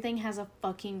said, everything has a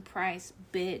fucking price,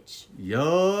 bitch.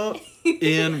 Yup.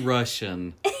 In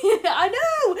Russian. I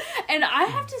know! And I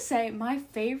have to say, my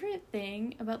favorite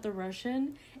thing about the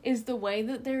Russian is the way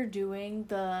that they're doing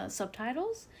the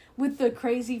subtitles with the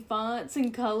crazy fonts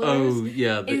and colors. Oh,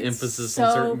 yeah, the emphasis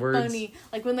on certain words. It's so funny.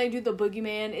 Like, when they do the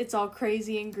boogeyman, it's all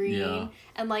crazy and green. Yeah.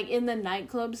 And, like, in the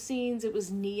nightclub scenes, it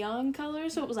was neon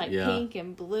colors, so it was, like, pink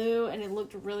and blue, and it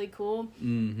looked really cool.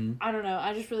 Mm-hmm. I don't know.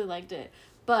 I just really liked it.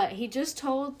 But he just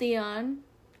told Theon,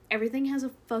 everything has a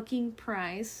fucking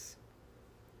price.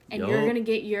 And you're gonna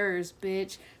get yours,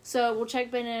 bitch. So we'll check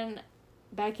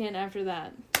back in after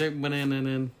that. Check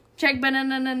banana. Check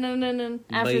banana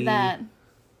after that.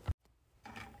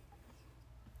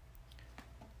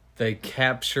 They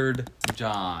captured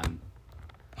John.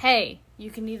 Hey,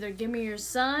 you can either give me your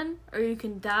son or you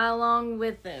can die along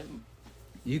with him.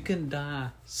 You can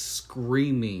die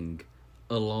screaming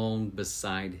along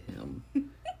beside him.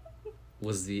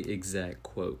 Was the exact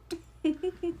quote.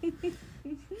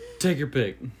 Take your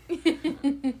pick.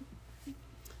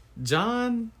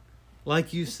 John,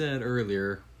 like you said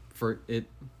earlier, for it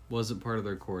wasn't part of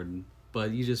the recording,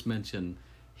 but you just mentioned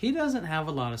he doesn't have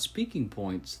a lot of speaking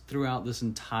points throughout this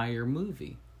entire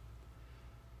movie.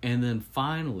 And then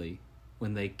finally,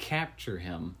 when they capture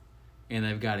him and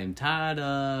they've got him tied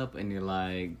up and you're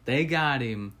like, they got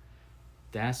him,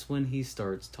 that's when he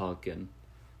starts talking.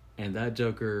 And that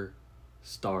Joker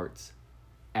starts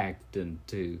acting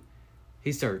too.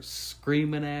 He starts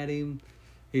screaming at him.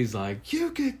 He's like,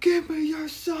 you can give me your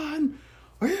son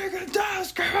or you're gonna die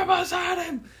screaming beside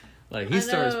him. Like, he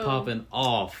starts popping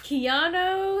off.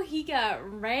 Keanu, he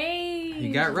got range.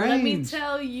 He got Let me range.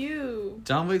 tell you.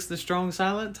 John Wick's the strong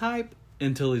silent type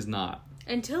until he's not.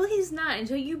 Until he's not.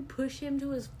 Until you push him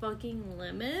to his fucking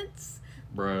limits.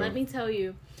 Bro. Let me tell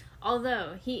you.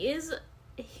 Although, he is...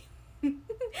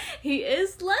 he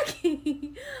is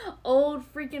lucky. Old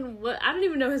freaking... what? I don't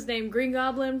even know his name. Green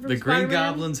Goblin from the Spider-Man. Green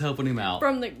Goblin's helping him out.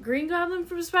 From the Green Goblin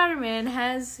from Spider-Man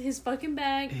has his fucking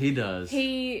bag. He does.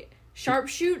 He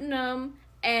sharpshooting him,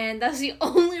 and that's the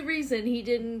only reason he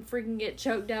didn't freaking get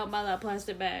choked out by that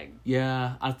plastic bag.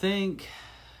 Yeah, I think...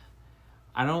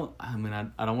 I don't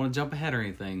want to jump ahead or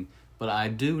anything, but I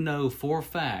do know for a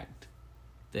fact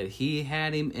that he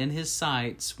had him in his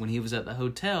sights when he was at the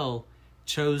hotel,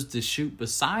 chose to shoot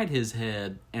beside his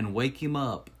head and wake him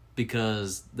up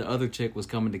because the other chick was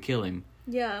coming to kill him.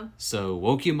 Yeah. So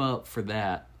woke him up for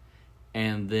that,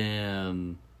 and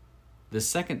then the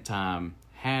second time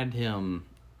had him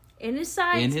in his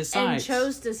sights. And sights.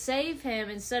 chose to save him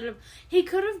instead of... He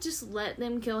could have just let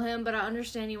them kill him, but I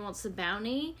understand he wants the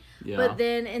bounty. Yeah. But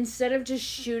then instead of just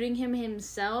shooting him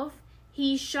himself,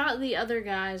 he shot the other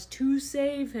guys to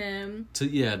save him.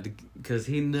 Because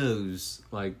he knows,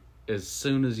 like, as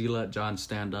soon as you let John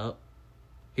stand up,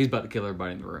 he's about to kill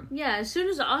everybody in the room. Yeah, as soon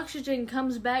as the oxygen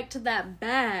comes back to that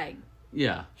bag,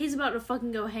 Yeah. he's about to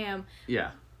fucking go ham.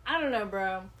 Yeah. I don't know,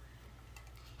 bro.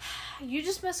 You're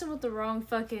just messing with the wrong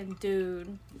fucking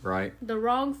dude. Right? The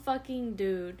wrong fucking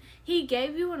dude. He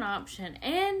gave you an option,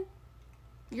 and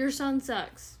your son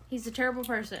sucks. He's a terrible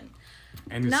person.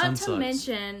 And your Not son to sucks.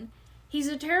 mention, he's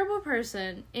a terrible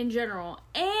person in general.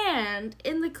 And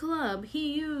in the club,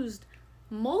 he used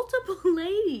multiple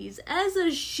ladies as a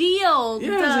shield.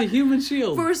 Yeah, as a human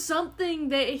shield. For something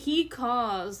that he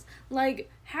caused.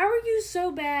 Like, how are you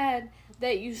so bad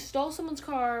that you stole someone's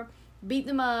car, beat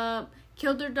them up,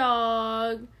 killed their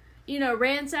dog,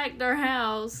 ransacked their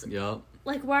house? Yup.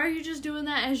 Like, why are you just doing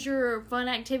that as your fun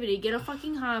activity? Get a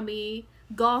fucking hobby,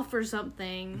 golf or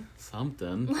something.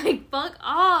 Something. Like, fuck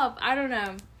off. I don't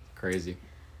know. Crazy.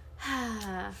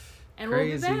 And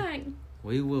Crazy. we'll be back.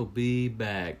 We will be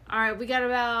back. All right, we got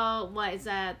about, what is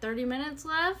that, 30 minutes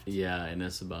left? Yeah, and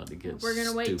it's about to get We're going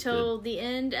to wait stupid. till the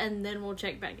end, and then we'll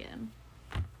check back in.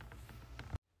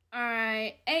 All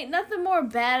right, ain't nothing more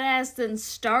badass than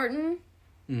starting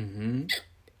Mm-hmm.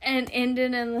 and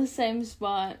ending in the same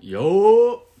spot.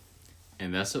 Yo!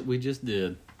 And that's what we just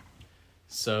did.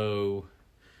 So,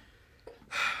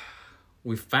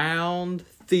 we found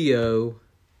Theo,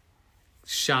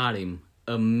 shot him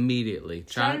immediately.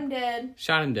 Shot him dead.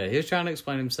 Shot him dead. He was trying to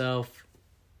explain himself,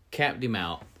 capped him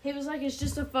out, He was like, it's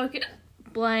just a fucking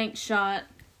blank shot.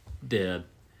 dead.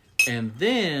 And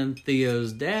then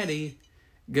Theo's daddy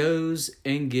goes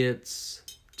and gets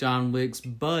John Wick's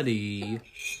buddy,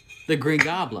 the Green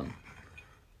Goblin,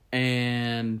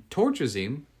 and tortures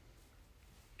him,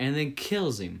 and then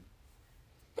kills him.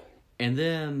 And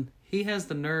then he has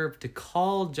the nerve to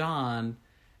call John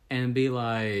and be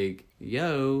like,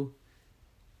 yo,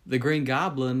 the Green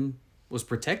Goblin was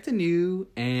protecting you,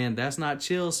 and that's not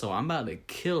chill, so I'm about to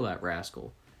kill that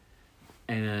rascal.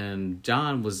 And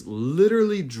John was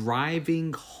literally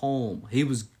driving home. He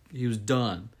was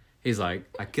done. He's like,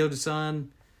 I killed your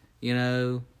son,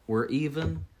 we're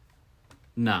even.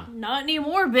 Nah. Not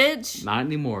anymore, bitch. Not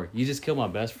anymore. You just killed my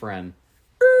best friend.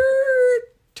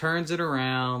 Turns it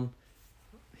around.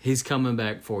 He's coming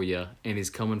back for you, and he's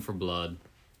coming for blood.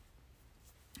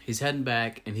 He's heading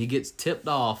back, and he gets tipped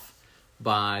off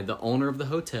by the owner of the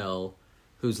hotel,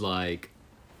 who's like,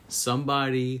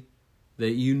 somebody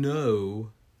that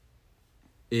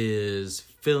is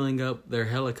filling up their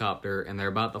helicopter, and they're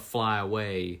about to fly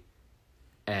away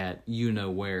at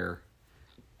where.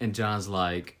 And John's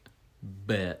like,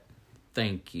 bet,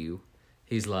 thank you.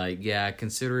 He's like, yeah,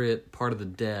 consider it part of the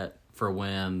debt for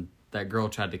when that girl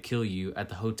tried to kill you at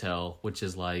the hotel, which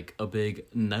is like a big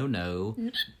no-no.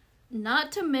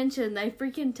 Not to mention, they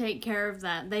freaking take care of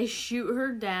that. They shoot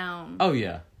her down. Oh,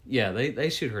 yeah. Yeah, they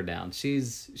shoot her down.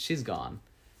 She's gone.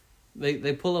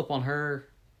 They pull up on her,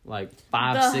 like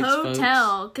 5, 6 folks. The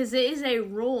hotel, because it is a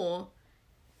rule.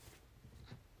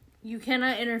 You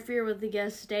cannot interfere with the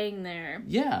guest staying there.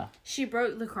 Yeah. She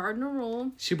broke the cardinal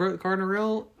rule. She broke the cardinal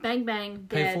rule. Bang, bang,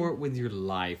 Pay dead. for it with your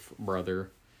life,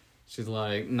 brother. She's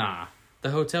like, nah, the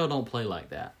hotel don't play like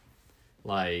that.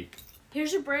 Like,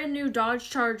 here's a brand new Dodge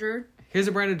Charger. here's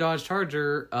a brand new Dodge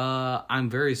Charger. I'm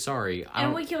very sorry.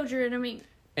 And we killed your enemy.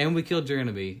 And we killed your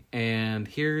enemy. And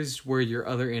here's where your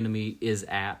other enemy is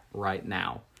at right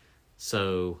now.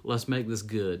 So let's make this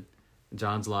good.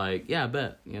 John's like, yeah, I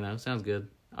bet. Sounds good.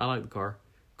 I like the car.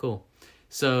 Cool.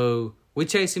 So we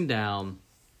chase him down.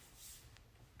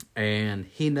 And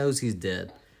he knows he's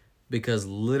dead. Because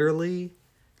literally,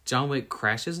 John Wick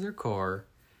crashes their car.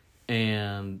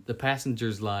 And the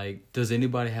passenger's like, does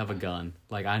anybody have a gun?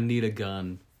 Like, I need a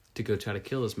gun to go try to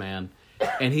kill this man.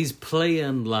 And he's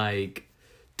playing, like,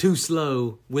 too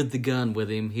slow with the gun with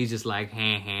him. He's just like,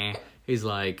 ha. He's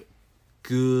like,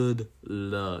 good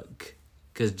luck.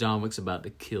 Because John Wick's about to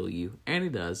kill you. And he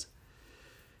does.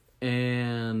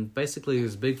 And basically,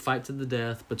 there's a big fight to the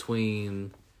death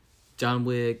between John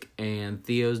Wick and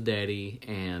Theo's daddy.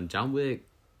 And John Wick,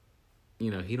 he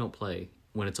don't play.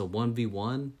 When it's a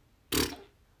 1v1,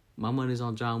 my money's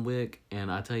on John Wick.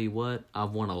 And I tell you what,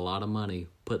 I've won a lot of money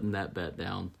putting that bet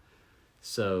down.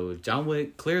 So John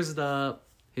Wick clears it up.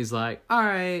 He's like, all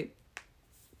right,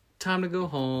 time to go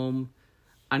home.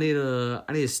 I need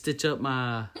to stitch up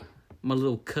my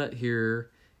little cut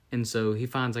here. And so he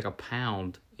finds like a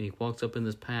pound, and he walks up in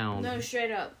this pound. No,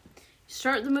 straight up.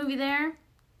 Start the movie there,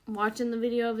 watching the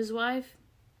video of his wife.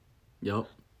 Yup.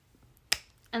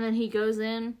 And then he goes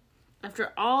in.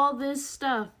 After all this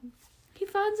stuff, he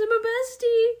finds him a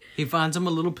bestie. He finds him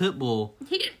a little pit bull.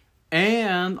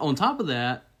 And on top of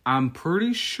that, I'm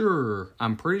pretty sure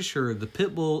the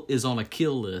pit bull is on a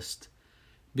kill list.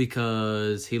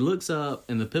 Because he looks up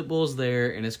and the pit bull's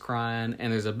there and it's crying,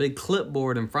 and there's a big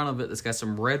clipboard in front of it that's got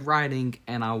some red writing,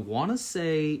 and I want to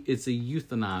say it's a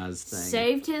euthanized thing.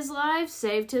 Saved his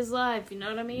life. You know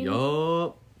what I mean?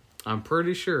 Yup. I'm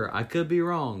pretty sure. I could be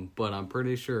wrong, but I'm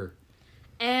pretty sure.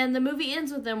 And the movie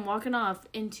ends with them walking off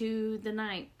into the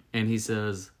night. And he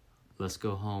says, let's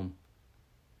go home.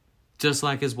 Just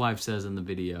like his wife says in the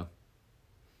video.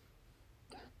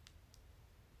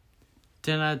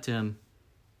 10 out of 10.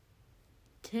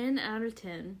 10 out of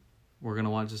 10. We're going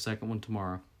to watch the second one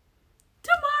tomorrow.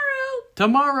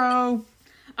 Tomorrow!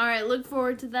 Alright, look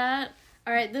forward to that.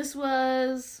 Alright, this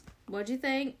was... What'd you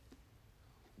think?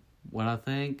 What I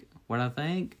think?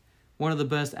 One of the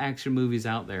best action movies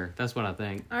out there. That's what I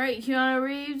think. Alright, Keanu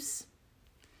Reeves.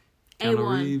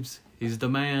 Keanu Reeves. He's the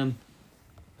man.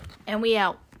 And we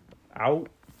out. Out.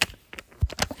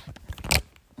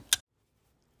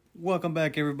 Welcome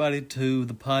back, everybody, to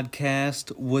the podcast.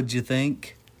 What'd you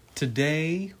think?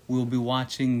 Today, we'll be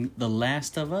watching The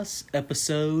Last of Us,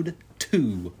 Episode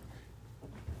 2.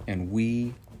 And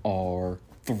we are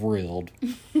thrilled.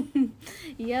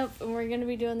 Yep, and we're going to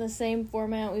be doing the same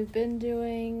format we've been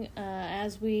doing.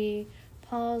 As we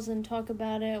pause and talk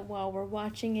about it while we're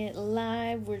watching it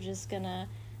live, we're just going to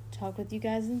talk with you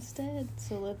guys instead.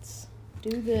 So let's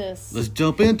do this. Let's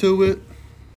jump into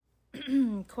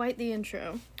it. Quite the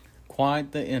intro.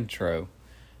 Quite the intro.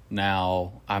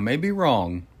 Now, I may be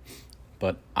wrong,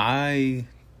 but I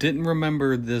didn't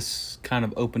remember this kind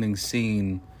of opening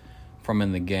scene from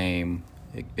in the game.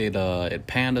 It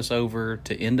panned us over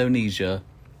to Indonesia,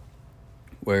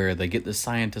 where they get the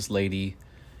scientist lady,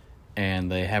 and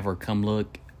they have her come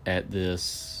look at this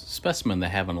specimen they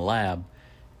have in a lab,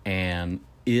 and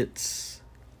it's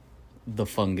the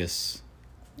fungus.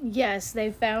 Yes,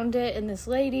 they found it in this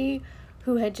lady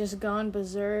who had just gone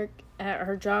berserk at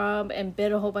her job and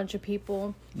bit a whole bunch of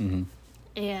people. Mm-hmm.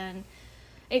 And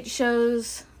it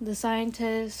shows the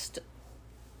scientist,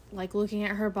 like, looking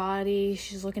at her body.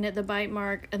 She's looking at the bite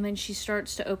mark, and then she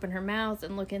starts to open her mouth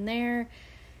and look in there.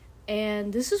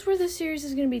 And this is where the series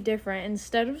is going to be different.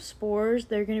 Instead of spores,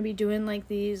 they're going to be doing, like,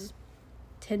 these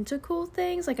tentacle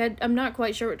things. Like, I'm not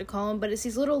quite sure what to call them, but it's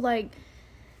these little, like,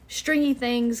 stringy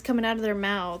things coming out of their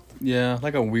mouth. Yeah,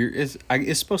 like a weird...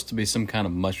 It's supposed to be some kind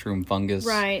of mushroom fungus.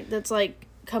 Right, that's, like,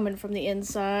 coming from the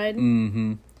inside.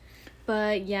 Mm-hmm.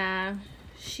 But, yeah,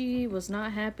 she was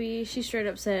not happy. She straight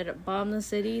up said, bomb the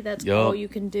city. That's Yup. all you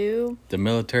can do. The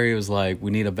military was like,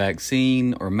 we need a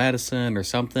vaccine or medicine or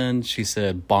something. She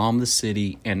said, bomb the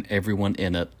city and everyone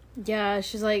in it. Yeah,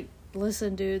 she's like,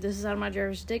 listen, dude, this is out of my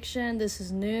jurisdiction. This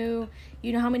is new.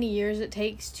 You know how many years it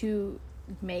takes to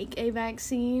make a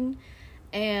vaccine?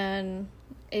 And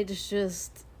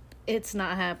it's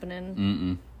not happening.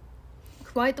 Mm-mm.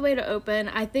 Quite the way to open.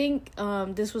 I think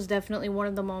this was definitely one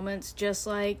of the moments, just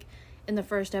like in the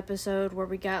first episode, where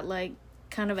we got, like,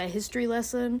 kind of a history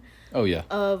lesson. Oh, yeah.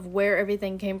 Of where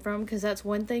everything came from, because that's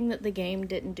one thing that the game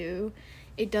didn't do.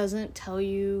 It doesn't tell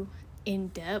you in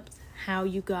depth how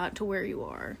you got to where you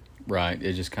are. Right.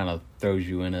 It just kind of throws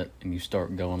you in it and you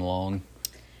start going along.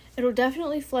 It'll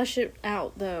definitely flesh it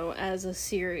out, though, as a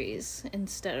series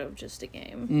instead of just a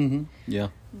game. Mm-hmm. Yeah.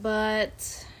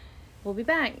 But we'll be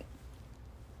back.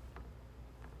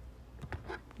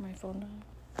 My phone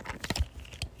died.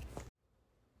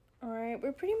 Alright,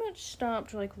 we're pretty much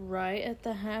stopped, like, right at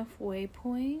the halfway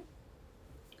point.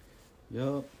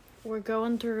 Yup. We're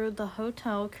going through the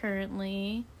hotel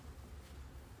currently.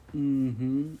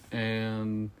 Mm-hmm.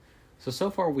 And so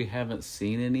far we haven't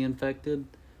seen any infected,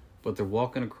 but they're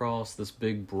walking across this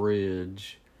big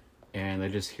bridge and they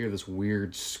just hear this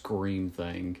weird scream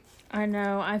thing. I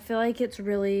know. I feel like it's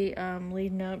really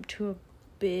leading up to a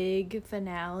big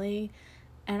finale,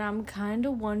 and I'm kind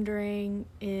of wondering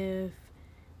if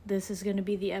this is going to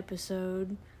be the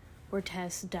episode where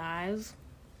Tess dies,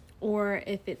 or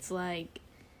if it's, like,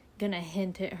 going to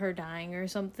hint at her dying or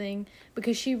something,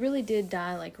 because she really did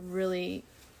die, like, really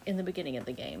in the beginning of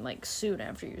the game, like, soon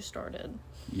after you started.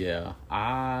 Yeah,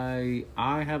 I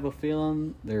have a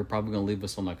feeling they're probably going to leave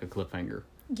us on, like, a cliffhanger.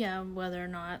 Yeah, whether or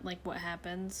not, like, what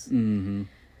happens. Mm-hmm.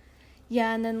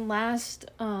 Yeah, and then last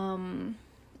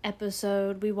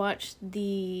episode, we watched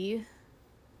the...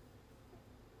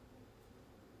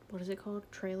 what is it called?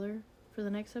 Trailer for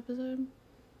the next episode?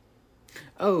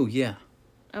 Oh, yeah.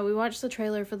 We watched the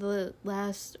trailer for the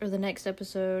next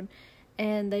episode,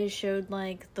 and they showed,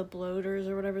 like, the bloaters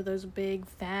or whatever, those big,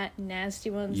 fat, nasty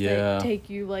ones that take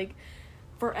you, like,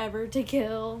 forever to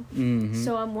kill. Mm-hmm.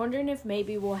 So I'm wondering if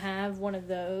maybe we'll have one of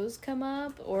those come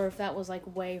up, or if that was,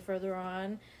 like, way further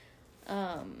on.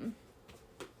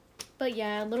 But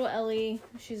yeah, little Ellie,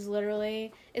 she's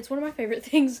literally... It's one of my favorite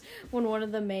things when one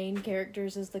of the main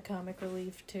characters is the comic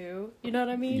relief, too. You know what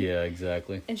I mean? Yeah,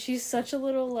 exactly. And she's such a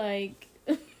little, like,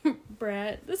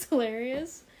 brat. That's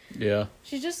hilarious. Yeah.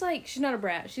 She's just, like... She's not a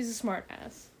brat. She's a smart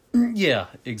ass. Yeah,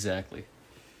 exactly.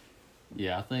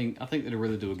 Yeah, I think they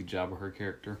really do a good job with her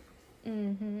character.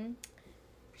 Mm-hmm.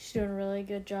 She's doing a really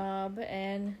good job.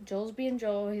 And Joel's being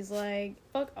Joel. He's like,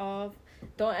 fuck off.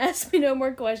 Don't ask me no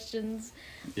more questions.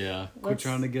 Yeah, quit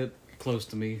trying to get close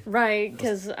to me. Right,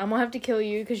 because I'm going to have to kill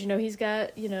you because, you know, he's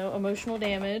got, you know, emotional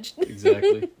damage.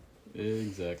 Exactly.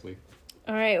 Exactly.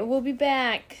 Alright, we'll be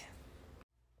back.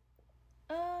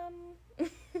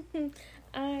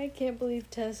 I can't believe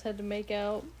Tess had to make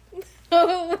out with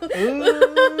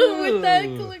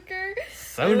that clicker.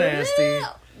 So nasty.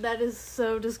 That is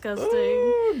so disgusting.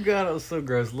 Oh, God, it was so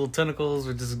gross. Little tentacles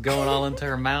were just going all into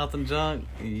her mouth and junk.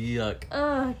 Yuck.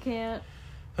 Oh, I can't.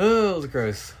 Oh, it was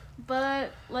gross.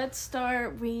 But let's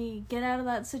start. We get out of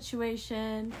that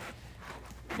situation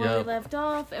where Yep. we left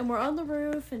off, and we're on the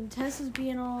roof, and Tess is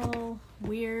being all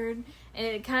weird, and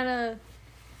it kind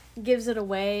of gives it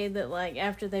away that, like,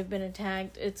 after they've been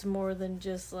attacked, it's more than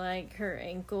just, like, her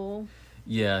ankle.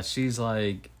 Yeah, she's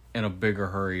like in a bigger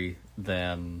hurry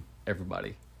than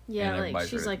everybody. Yeah, And like, everybody's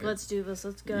she's ready like, to go. let's do this,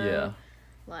 let's go. Yeah.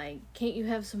 Like, can't you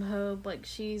have some hope? Like,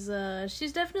 she's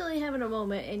definitely having a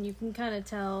moment, and you can kind of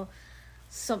tell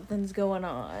something's going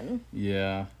on.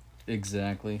 Yeah,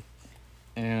 exactly.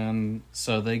 And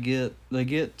so they get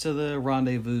to the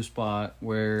rendezvous spot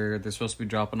where they're supposed to be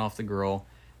dropping off the girl,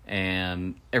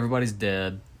 and everybody's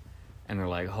dead, and they're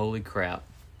like, holy crap.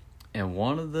 And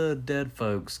one of the dead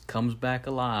folks comes back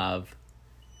alive,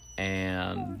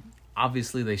 and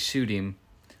obviously they shoot him,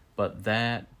 but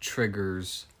that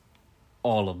triggers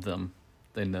all of them.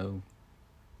 They know